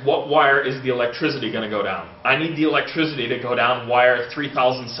what wire is the electricity going to go down. I need the electricity to go down wire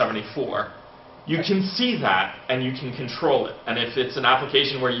 3074. You can see that and you can control it. And if it's an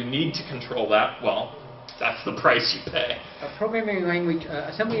application where you need to control that, well, that's the price you pay. Programming language,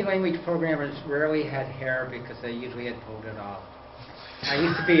 assembly language programmers rarely had hair because they usually had pulled it off. I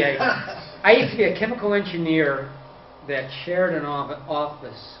used to be a chemical engineer that shared an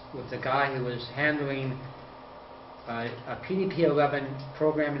office with the guy who was handling a PDP-11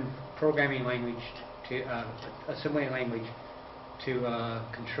 programming language to assembly language to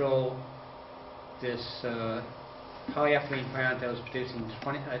control this polyethylene plant that was producing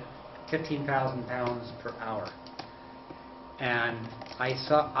 15,000 pounds per hour, and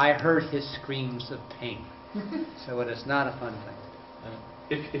I heard his screams of pain. So it is not a fun thing.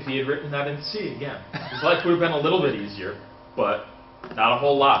 If he had written that in C again, his life would have been a little bit easier, but not a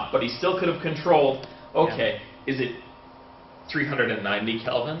whole lot. But he still could have controlled, okay, is it 390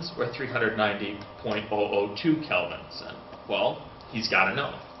 kelvins or 390.002 kelvins? And, well, he's got to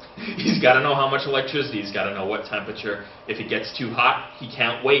know. He's got to know how much electricity, he's got to know what temperature. If it gets too hot, he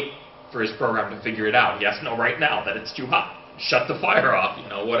can't wait for his program to figure it out. He has to know right now that it's too hot. Shut the fire off, you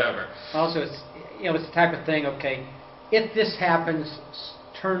know, whatever. Also, it's, you know, it's the type of thing, okay, if this happens,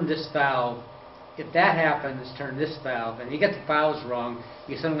 turn this valve. If that happens, turn this valve. And if you get the valves wrong,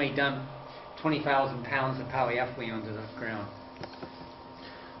 you suddenly dump 20,000 pounds of polyethylene onto the ground.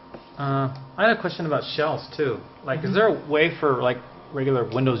 I had a question about shells too. Like, is there a way for like regular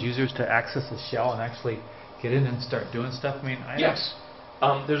Windows users to access a shell and actually get in and start doing stuff? I mean, yes.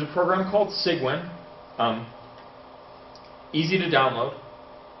 There's a program called Sigwin. Easy to download,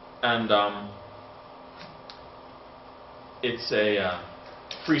 and it's a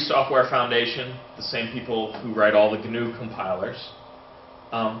free software foundation, the same people who write all the GNU compilers.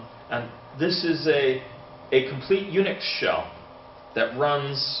 And this is a complete Unix shell that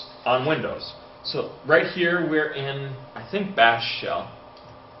runs on Windows. So right here we're in, I think, Bash shell.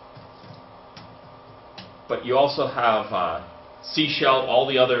 But you also have C shell, all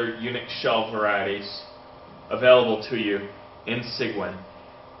the other Unix shell varieties available to you in Sigwin.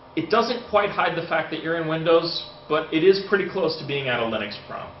 It doesn't quite hide the fact that you're in Windows, but it is pretty close to being at a Linux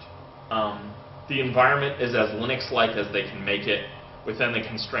prompt. The environment is as Linux-like as they can make it within the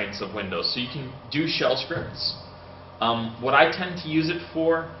constraints of Windows. So you can do shell scripts. What I tend to use it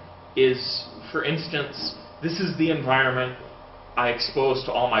for is, for instance, this is the environment I expose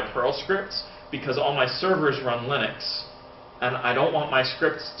to all my Perl scripts because all my servers run Linux, and I don't want my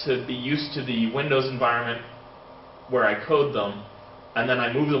scripts to be used to the Windows environment where I code them, and then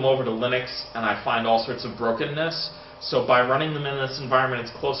I move them over to Linux and I find all sorts of brokenness. So by running them in this environment,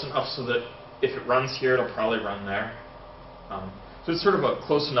 it's close enough so that if it runs here, it'll probably run there. So it's sort of a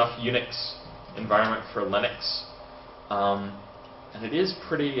close enough Unix environment for Linux. And it is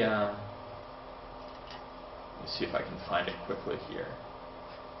pretty, let me see if I can find it quickly here.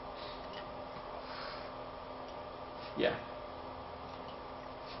 Yeah.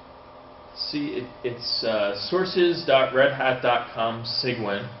 See, it's sources.redhat.com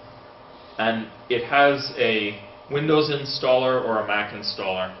Sigwin, and it has a Windows installer or a Mac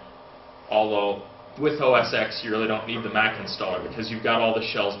installer, although with OS X you really don't need the Mac installer because you've got all the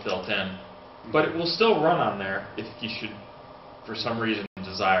shells built in. But it will still run on there if you should, for some reason,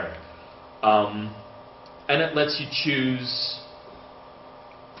 desire it. And it lets you choose,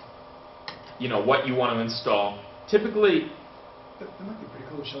 you know, what you want to install. Typically, That might be pretty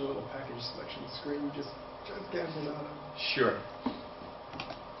cool to show a little package selection screen you just gambled out of. sure.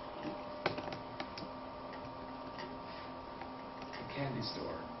 A candy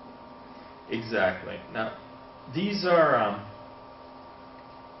store. Exactly. Now, these are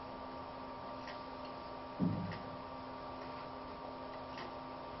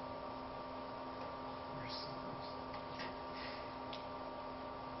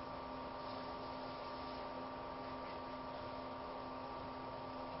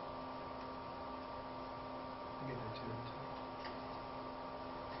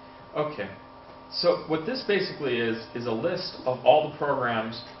okay. So what this basically is a list of all the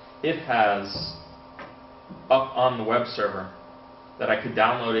programs it has up on the web server that I could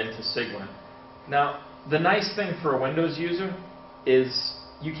download into Sigwin. Now, the nice thing for a Windows user is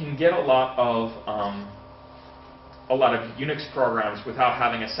you can get a lot of Unix programs without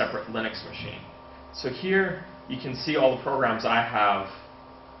having a separate Linux machine. So here you can see all the programs I have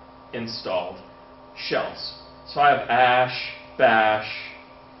installed. Shells. So I have ash, bash,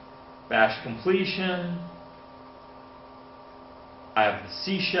 bash completion. I have the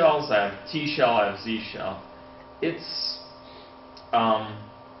C shells, I have T shell, I have Z shell. It's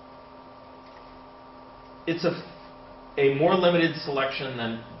a more limited selection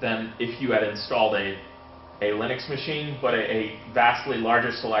than if you had installed a Linux machine, but a vastly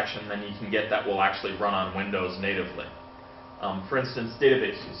larger selection than you can get that will actually run on Windows natively. For instance,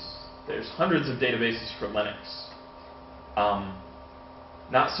 databases. There's hundreds of databases for Linux.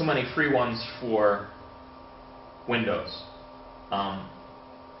 Not so many free ones for Windows.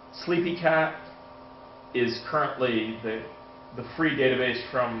 SleepyCat is currently the free database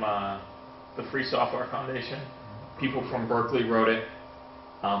from the Free Software Foundation. People from Berkeley wrote it.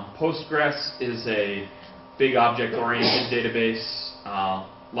 Postgres is a big object-oriented database. A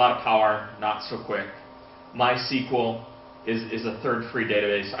lot of power, not so quick. MySQL is a third free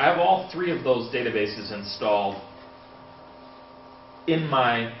database. I have all three of those databases installed in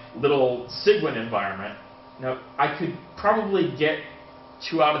my little Cygwin environment. Now, I could probably get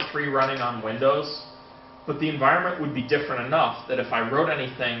 2 out of 3 running on Windows, but the environment would be different enough that if I wrote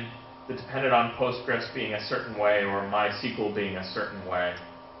anything that depended on Postgres being a certain way or MySQL being a certain way,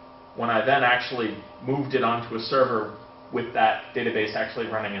 when I then actually moved it onto a server with that database actually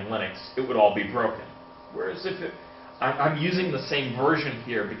running in Linux, it would all be broken. Whereas if I'm using the same version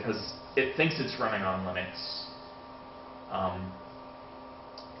here because it thinks it's running on Linux,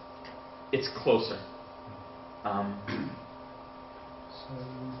 it's closer. So,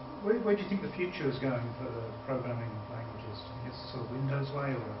 where do you think the future is going for programming languages? Do you think it's sort of Windows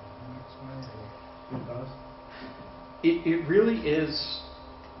way or Linux way or both? It really is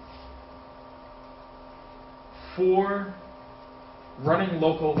for running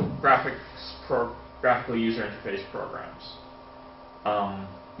local graphical user interface programs.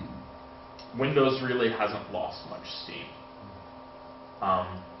 Windows really hasn't lost much steam.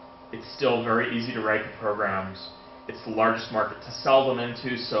 It's still very easy to write the programs. It's the largest market to sell them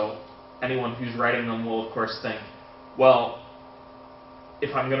into, so anyone who's writing them will, of course, think, well,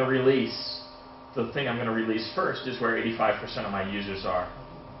 if I'm going to release, the thing I'm going to release first is where 85% of my users are.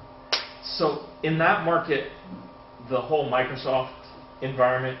 So in that market, the whole Microsoft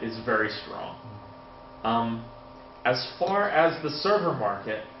environment is very strong. As far as the server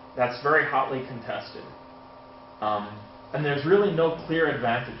market, that's very hotly contested. And there's really no clear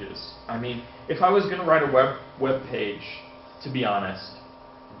advantages. I mean, if I was going to write a web page, to be honest,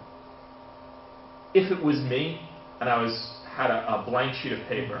 if it was me and I had a blank sheet of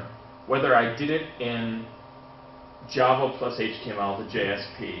paper, whether I did it in Java plus HTML, the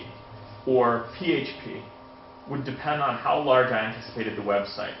JSP, or PHP, would depend on how large I anticipated the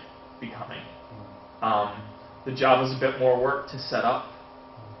website becoming. The Java's a bit more work to set up,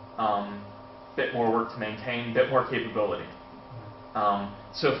 bit more work to maintain, bit more capability.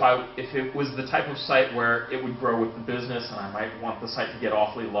 So if it was the type of site where it would grow with the business and I might want the site to get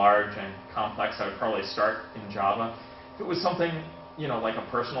awfully large and complex, I would probably start in Java. If it was something, like a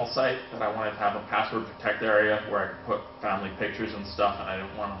personal site that I wanted to have a password protect area where I could put family pictures and stuff and I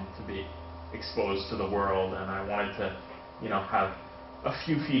didn't want them to be exposed to the world and I wanted to, have a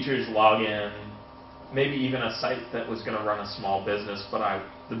few features log in, maybe even a site that was going to run a small business, but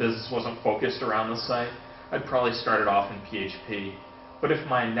the business wasn't focused around the site, I'd probably start it off in PHP. But if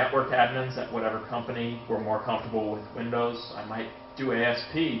my network admins at whatever company were more comfortable with Windows, I might do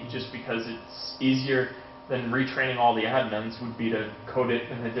ASP just because it's easier than retraining all the admins would be to code it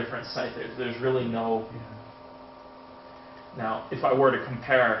in a different site. There's really no... Now, if I were to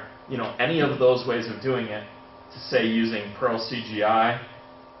compare, any of those ways of doing it to, say, using Perl CGI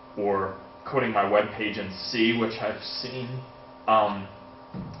or coding my web page in C, which I've seen, I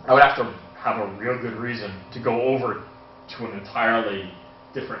would have to have a real good reason to go over to an entirely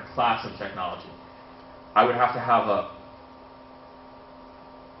different class of technology. I would have to have a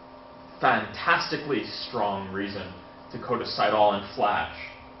fantastically strong reason to code a site all in Flash.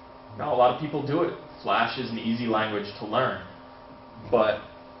 Now, a lot of people do it. Flash is an easy language to learn. But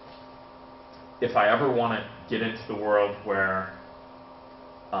if I ever want to get into the world where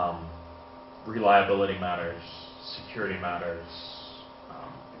reliability matters, security matters,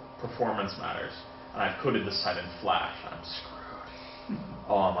 performance matters, and I've coded this site in Flash, I'm screwed.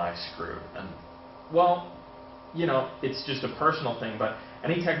 Oh, am I screwed? And, well, it's just a personal thing, but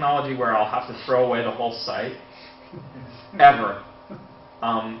any technology where I'll have to throw away the whole site, ever,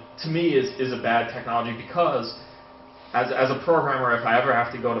 to me is a bad technology because as a programmer, if I ever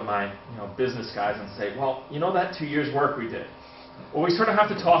have to go to my business guys and say, well, that 2 years work we did, well, we sort of have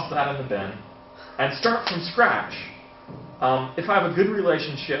to toss that in the bin and start from scratch. If I have a good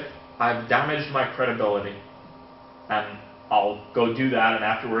relationship, I've damaged my credibility, and I'll go do that, and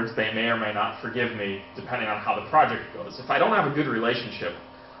afterwards they may or may not forgive me, depending on how the project goes. If I don't have a good relationship,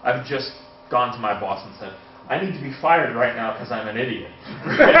 I've just gone to my boss and said, I need to be fired right now because I'm an idiot.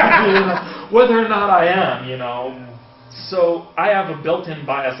 Whether or not I am, you know. So I have a built-in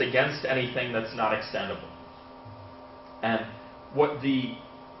bias against anything that's not extendable. And what the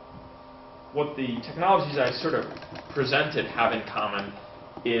technologies I sort of presented have in common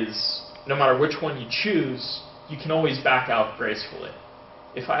is no matter which one you choose, you can always back out gracefully.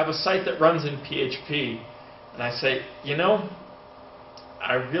 If I have a site that runs in PHP and I say, you know,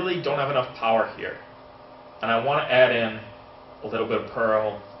 I really don't have enough power here, and I want to add in a little bit of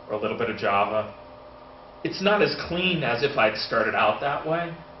Perl or a little bit of Java, it's not as clean as if I'd started out that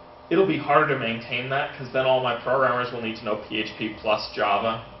way. It'll be harder to maintain that because then all my programmers will need to know PHP plus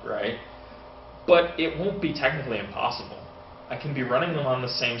Java, right? But it won't be technically impossible. I can be running them on the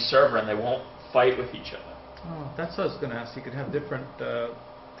same server and they won't fight with each other. Oh, that's what I was going to ask. You could have different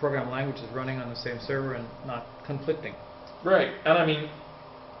program languages running on the same server and not conflicting. Right, and I mean,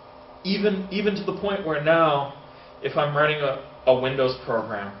 even to the point where now, if I'm running a Windows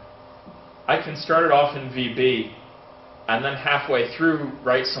program, I can start it off in VB, and then halfway through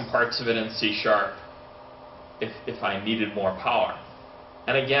write some parts of it in C# if I needed more power.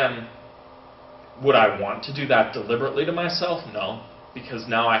 And again, would I want to do that deliberately to myself? No, because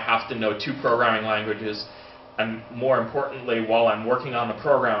now I have to know 2 programming languages, and more importantly, while I'm working on the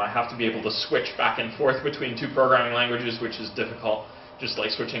program, I have to be able to switch back and forth between 2 programming languages, which is difficult. Just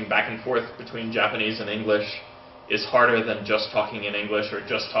like switching back and forth between Japanese and English is harder than just talking in English or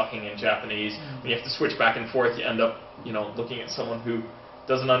just talking in Japanese. When you have to switch back and forth, you end up, you know, looking at someone who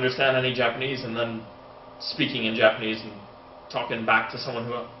doesn't understand any Japanese and then speaking in Japanese and talking back to someone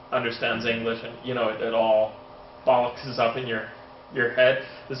who understands English, and you know, it all bollocks up in your head.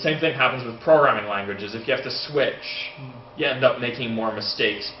 The same thing happens with programming languages. If you have to switch, you end up making more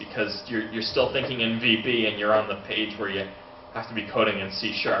mistakes because you're still thinking in VB and you're on the page where you have to be coding in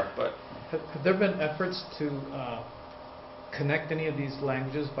C#. But have there been efforts to connect any of these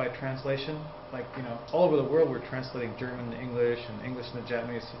languages by translation? Like, you know, all over the world we're translating German to English and English to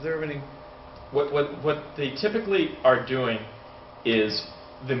Japanese. Have there been any? What they typically are doing is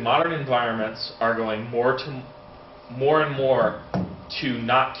the modern environments are going more and more to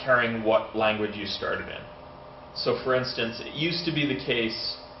not caring what language you started in. So for instance, it used to be the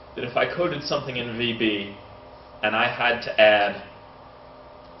case that if I coded something in VB and I had to add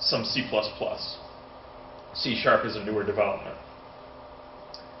some C++, C# is a newer development.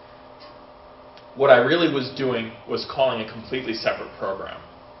 What I really was doing was calling a completely separate program,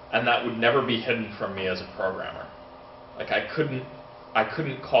 and that would never be hidden from me as a programmer. Like I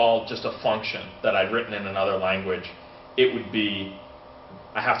couldn't call just a function that I'd written in another language. It would be,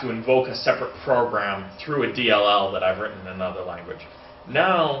 I have to invoke a separate program through a DLL that I've written in another language.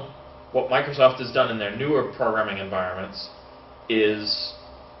 Now, what Microsoft has done in their newer programming environments is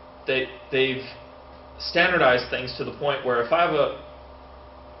they've standardized things to the point where if I have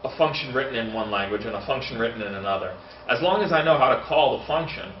a function written in one language and a function written in another, as long as I know how to call the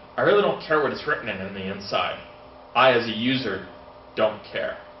function, I really don't care what it's written in the inside. I, as a user, don't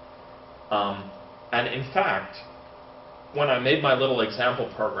care. And in fact, when I made my little example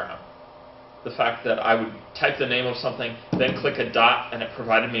program, the fact that I would type the name of something, then click a dot, and it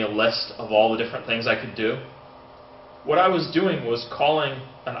provided me a list of all the different things I could do, what I was doing was calling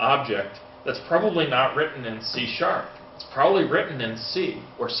an object that's probably not written in C#. It's probably written in C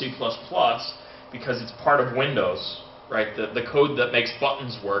or C++ because it's part of Windows, right? The code that makes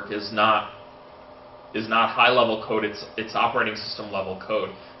buttons work is not high-level code, it's operating system level code.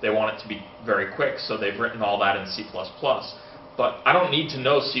 They want it to be very quick, so they've written all that in C++. But I don't need to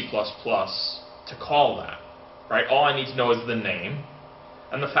know C++ to call that, right? All I need to know is the name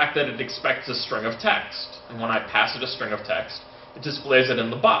and the fact that it expects a string of text. And when I pass it a string of text, it displays it in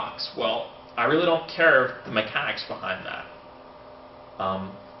the box. Well, I really don't care the mechanics behind that.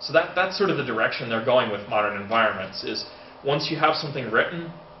 So that's sort of the direction they're going with modern environments, is once you have something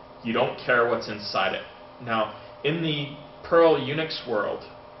written, you don't care what's inside it. Now, in the Perl Unix world,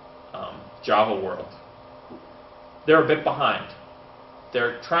 Java world, they're a bit behind.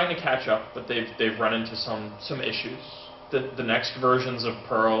 They're trying to catch up, but they've run into some issues. The next versions of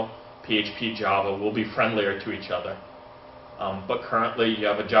Perl, PHP, Java will be friendlier to each other. But currently, you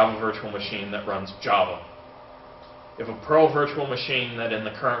have a Java virtual machine that runs Java. You have a Perl virtual machine that in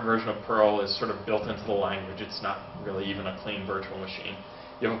the current version of Perl is sort of built into the language. It's not really even a clean virtual machine.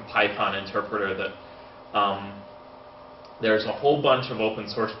 You have a Python interpreter that there's a whole bunch of open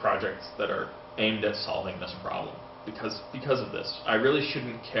source projects that are aimed at solving this problem because of this. I really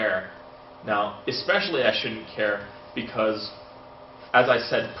shouldn't care. Now, especially I shouldn't care because, as I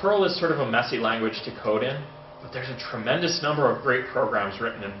said, Perl is sort of a messy language to code in, but there's a tremendous number of great programs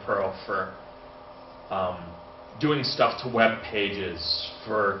written in Perl for doing stuff to web pages,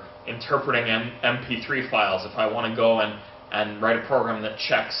 for interpreting MP3 files. If I want to go and write a program that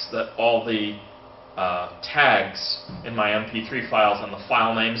checks that all the tags in my MP3 files and the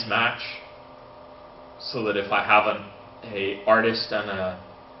file names match, so that if I have a artist and a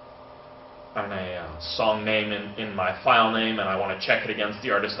song name in my file name and I want to check it against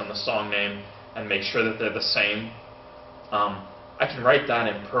the artist and the song name and make sure that they're the same, I can write that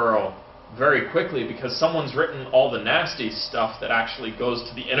in Perl very quickly because someone's written all the nasty stuff that actually goes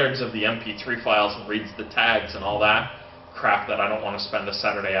to the innards of the MP3 files and reads the tags and all that crap that I don't want to spend a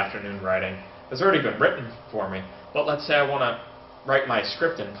Saturday afternoon writing. It's already been written for me. But let's say I want to write my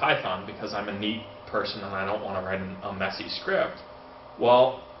script in Python because I'm a neat person and I don't want to write a messy script.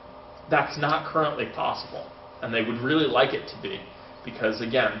 Well, that's not currently possible. And they would really like it to be. Because,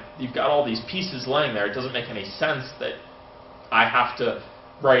 again, you've got all these pieces laying there. It doesn't make any sense that I have to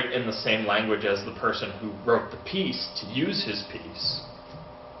write in the same language as the person who wrote the piece to use his piece.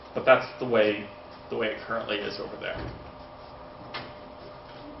 But that's the way it currently is over there.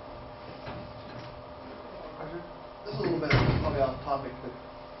 This is a little bit probably off topic, but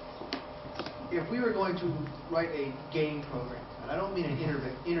if we were going to write a game program, and I don't mean an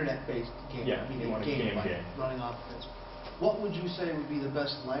internet-based game, Yeah, I mean you a want a game like game. running off this, what would you say would be the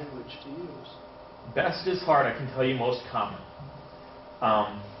best language to use? Best is hard. I can tell you most common.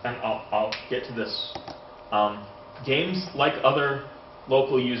 And I'll get to this. Games, like other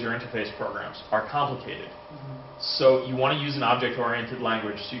local user interface programs, are complicated. So you want to use an object-oriented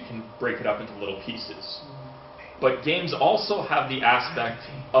language so you can break it up into little pieces. But games also have the aspect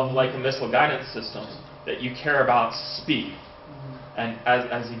of, like a missile guidance system, that you care about speed. And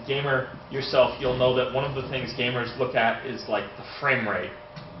as a gamer yourself, you'll know that one of the things gamers look at is like the frame rate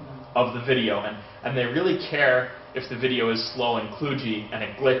of the video. And they really care if the video is slow and kludgy and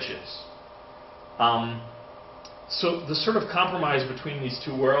it glitches. So the sort of compromise between these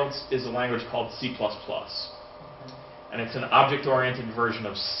two worlds is a language called C++. And it's an object-oriented version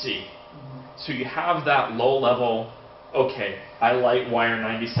of C. So you have that low-level, okay, I light wire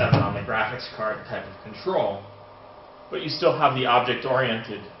 97 on the graphics card type of control, but you still have the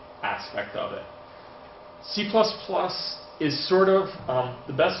object-oriented aspect of it. C++ is sort of,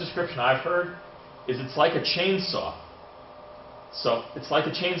 the best description I've heard is it's like a chainsaw. So it's like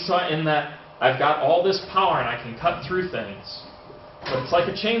a chainsaw in that I've got all this power and I can cut through things. But it's like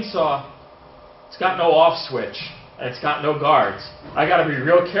a chainsaw, it's got no off switch. And it's got no guards. I got to be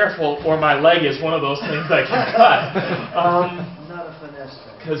real careful, or my leg is one of those things I can cut. Not a finesse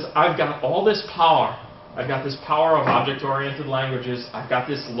thing. Because I've got all this power. I've got this power of object-oriented languages. I've got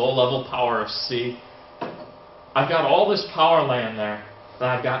this low-level power of C. I've got all this power laying there. And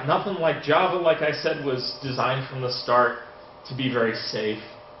I've got nothing like Java, like I said, was designed from the start to be very safe,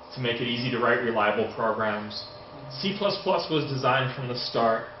 to make it easy to write reliable programs. C++ was designed from the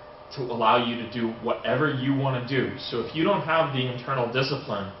start to allow you to do whatever you want to do. So if you don't have the internal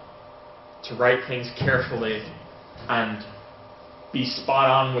discipline to write things carefully and be spot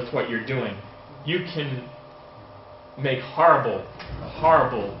on with what you're doing, you can make horrible,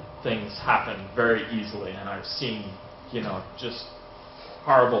 horrible things happen very easily. And I've seen, just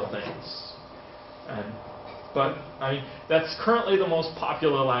horrible things. But I mean, that's currently the most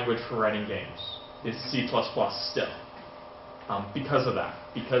popular language for writing games, is C++ still. Because of that.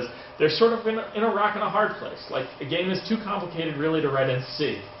 Because they're sort of in a rock and a hard place. Like, a game is too complicated really to write in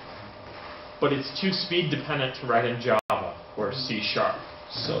C. But it's too speed dependent to write in Java or C#.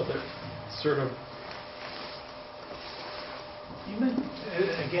 So they're sort of... You mentioned,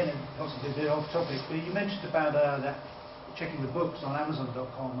 again, possibly a bit off topic, but you mentioned about that checking the books on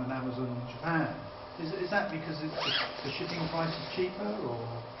Amazon.com and Amazon Japan. Is that because the shipping price is cheaper, or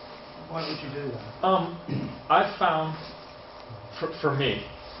why would you do that? I've found... For me,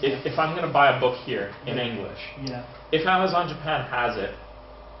 if I'm going to buy a book here in English, if Amazon Japan has it,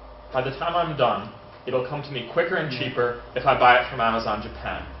 by the time I'm done, it'll come to me quicker and cheaper if I buy it from Amazon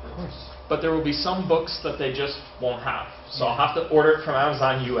Japan. Of course. But there will be some books that they just won't have. So I'll have to order it from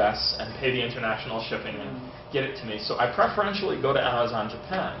Amazon US and pay the international shipping and get it to me. So I preferentially go to Amazon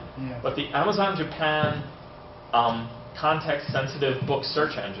Japan. But the Amazon Japan context-sensitive book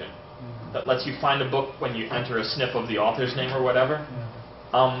search engine that lets you find a book when you enter a snip of the author's name or whatever,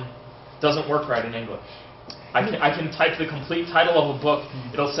 doesn't work right in English. I can type the complete title of a book.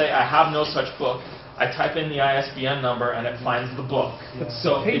 It'll say, I have no such book. I type in the ISBN number and it finds the book. Yeah.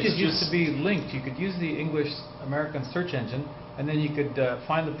 So Pages it's used just to be linked. You could use the English American search engine, and then you could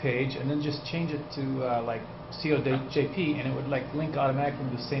find the page, and then just change it to like COJP, and it would like link automatically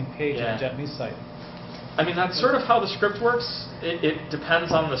to the same page on Yeah. the Japanese site. I mean, that's sort of how the script works. It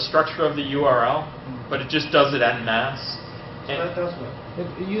depends on the structure of the URL, but it just does it en masse. So that does work.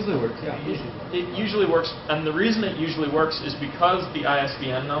 It usually works. Yeah. It usually works, and the reason it usually works is because the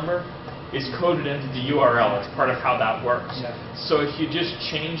ISBN number is coded into the URL. It's part of how that works. Yeah. So if you just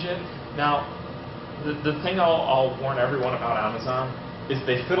change it, now, the thing I'll warn everyone about Amazon is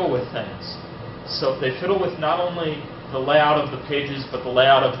they fiddle with things. So they fiddle with not only the layout of the pages, but the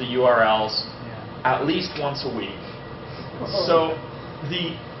layout of the URLs at least once a week. So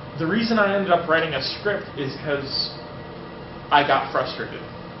the reason I ended up writing a script is because I got frustrated.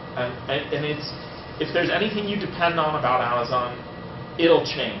 And it's, if there's anything you depend on about Amazon, it'll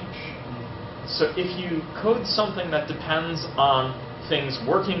change. So if you code something that depends on things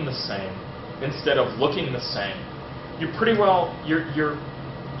working the same instead of looking the same, you're pretty well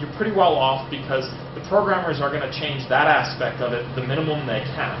off, because the programmers are going to change that aspect of it the minimum they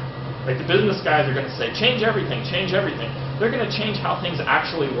can. Like the business guys are going to say, change everything, change everything. They're going to change how things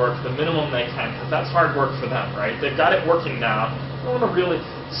actually work the minimum they can, because that's hard work for them, right? They've got it working now. They don't want to really.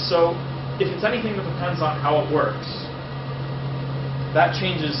 So if it's anything that depends on how it works, that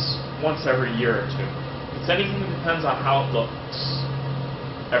changes once every year or two. If it's anything that depends on how it looks,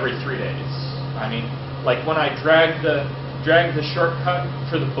 every 3 days. I mean, like when I dragged the shortcut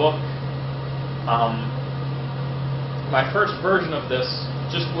for the book, my first version of this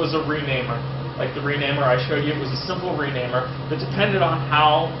just was a renamer. Like the renamer I showed you, it was a simple renamer that depended on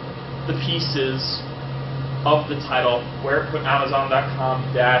how the pieces of the title, where it put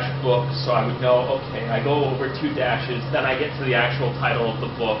Amazon.com-book, so I would know, okay, I go over 2 dashes, then I get to the actual title of the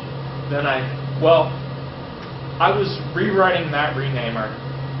book. Then I was rewriting that renamer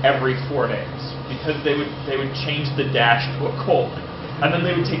every 4 days, because they would change the dash to a colon, and then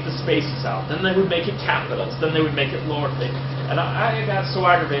they would take the spaces out, then they would make it capitals, then they would make it lowercase. And I got so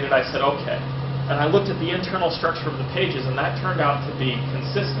aggravated, I said, okay. And I looked at the internal structure of the pages, and that turned out to be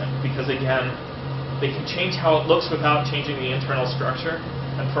consistent, because again, they can change how it looks without changing the internal structure,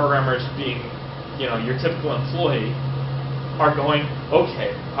 and programmers, being, your typical employee, are going,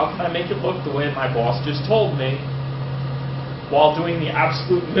 okay, how can I make it look the way my boss just told me, while doing the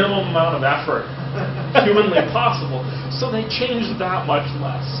absolute minimum amount of effort humanly possible? So they changed that much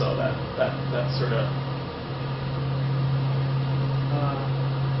less. So that sort of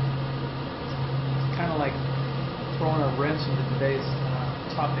It's kind of like throwing a wrench into today's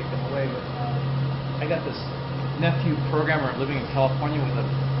topic in a way, but I got this nephew programmer living in California with a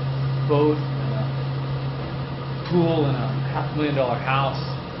boat and a pool and a $500,000 house,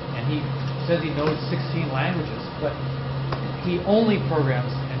 and he says he knows 16 languages, but he only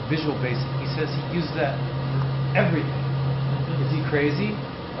programs in Visual Basic. He says he uses that for everything. Is he crazy?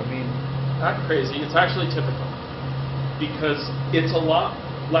 I mean, not crazy. It's actually typical, because it's a lot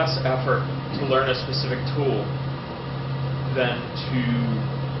less effort to learn a specific tool than to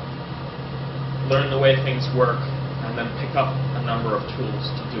learn the way things work and then pick up a number of tools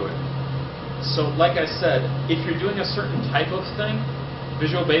to do it. So like I said, if you're doing a certain type of thing,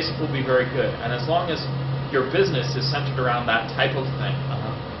 Visual Basic will be very good. And as long as your business is centered around that type of thing,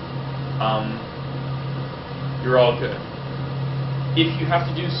 you're all good. If you have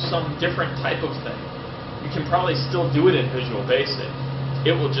to do some different type of thing, you can probably still do it in Visual Basic.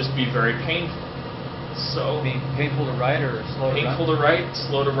 It will just be very painful. So painful to write or slow to run? Painful to write,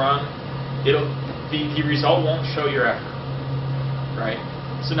 slow to run. The result won't show your effort, right?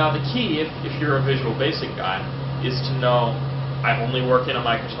 So now the key, if you're a Visual Basic guy, is to know, I only work in a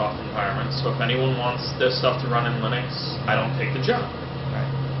Microsoft environment, so if anyone wants their stuff to run in Linux, I don't take the job. Right?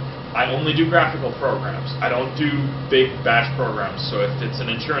 I only do graphical programs. I don't do big bash programs, so if it's an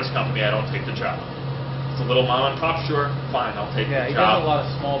insurance company, I don't take the job. It's a little mom and pop store, fine, I'll take the job. Yeah, he does a lot of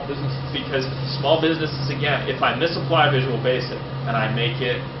small businesses. Because small businesses, again, if I misapply Visual Basic and I make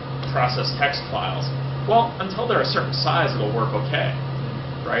it process text files, well, until they're a certain size, it'll work okay,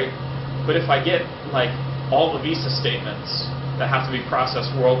 right? But if I get, like, all the Visa statements that have to be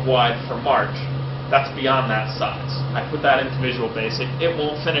processed worldwide for March, that's beyond that size. I put that into Visual Basic. It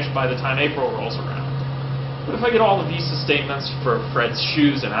won't finish by the time April rolls around. But if I get all the Visa statements for Fred's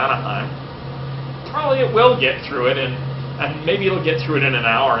shoes in Anaheim, probably it will get through it, and maybe it'll get through it in an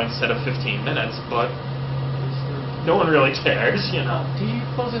hour instead of 15 minutes, but no one really cares, Do you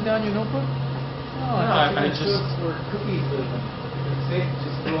closing down your notebook? No, I just... where cookies live. It's safe to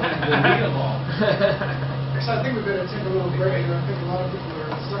just go home and read them all. Actually, I think we better take a little break here. I think a lot of people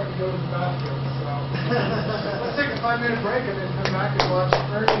are starting to go to the bathroom, so Let's take a 5-minute break and then come back and watch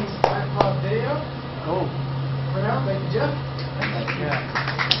Ernie's iPod video. Oh. For now, thank you, Jeff. Yeah.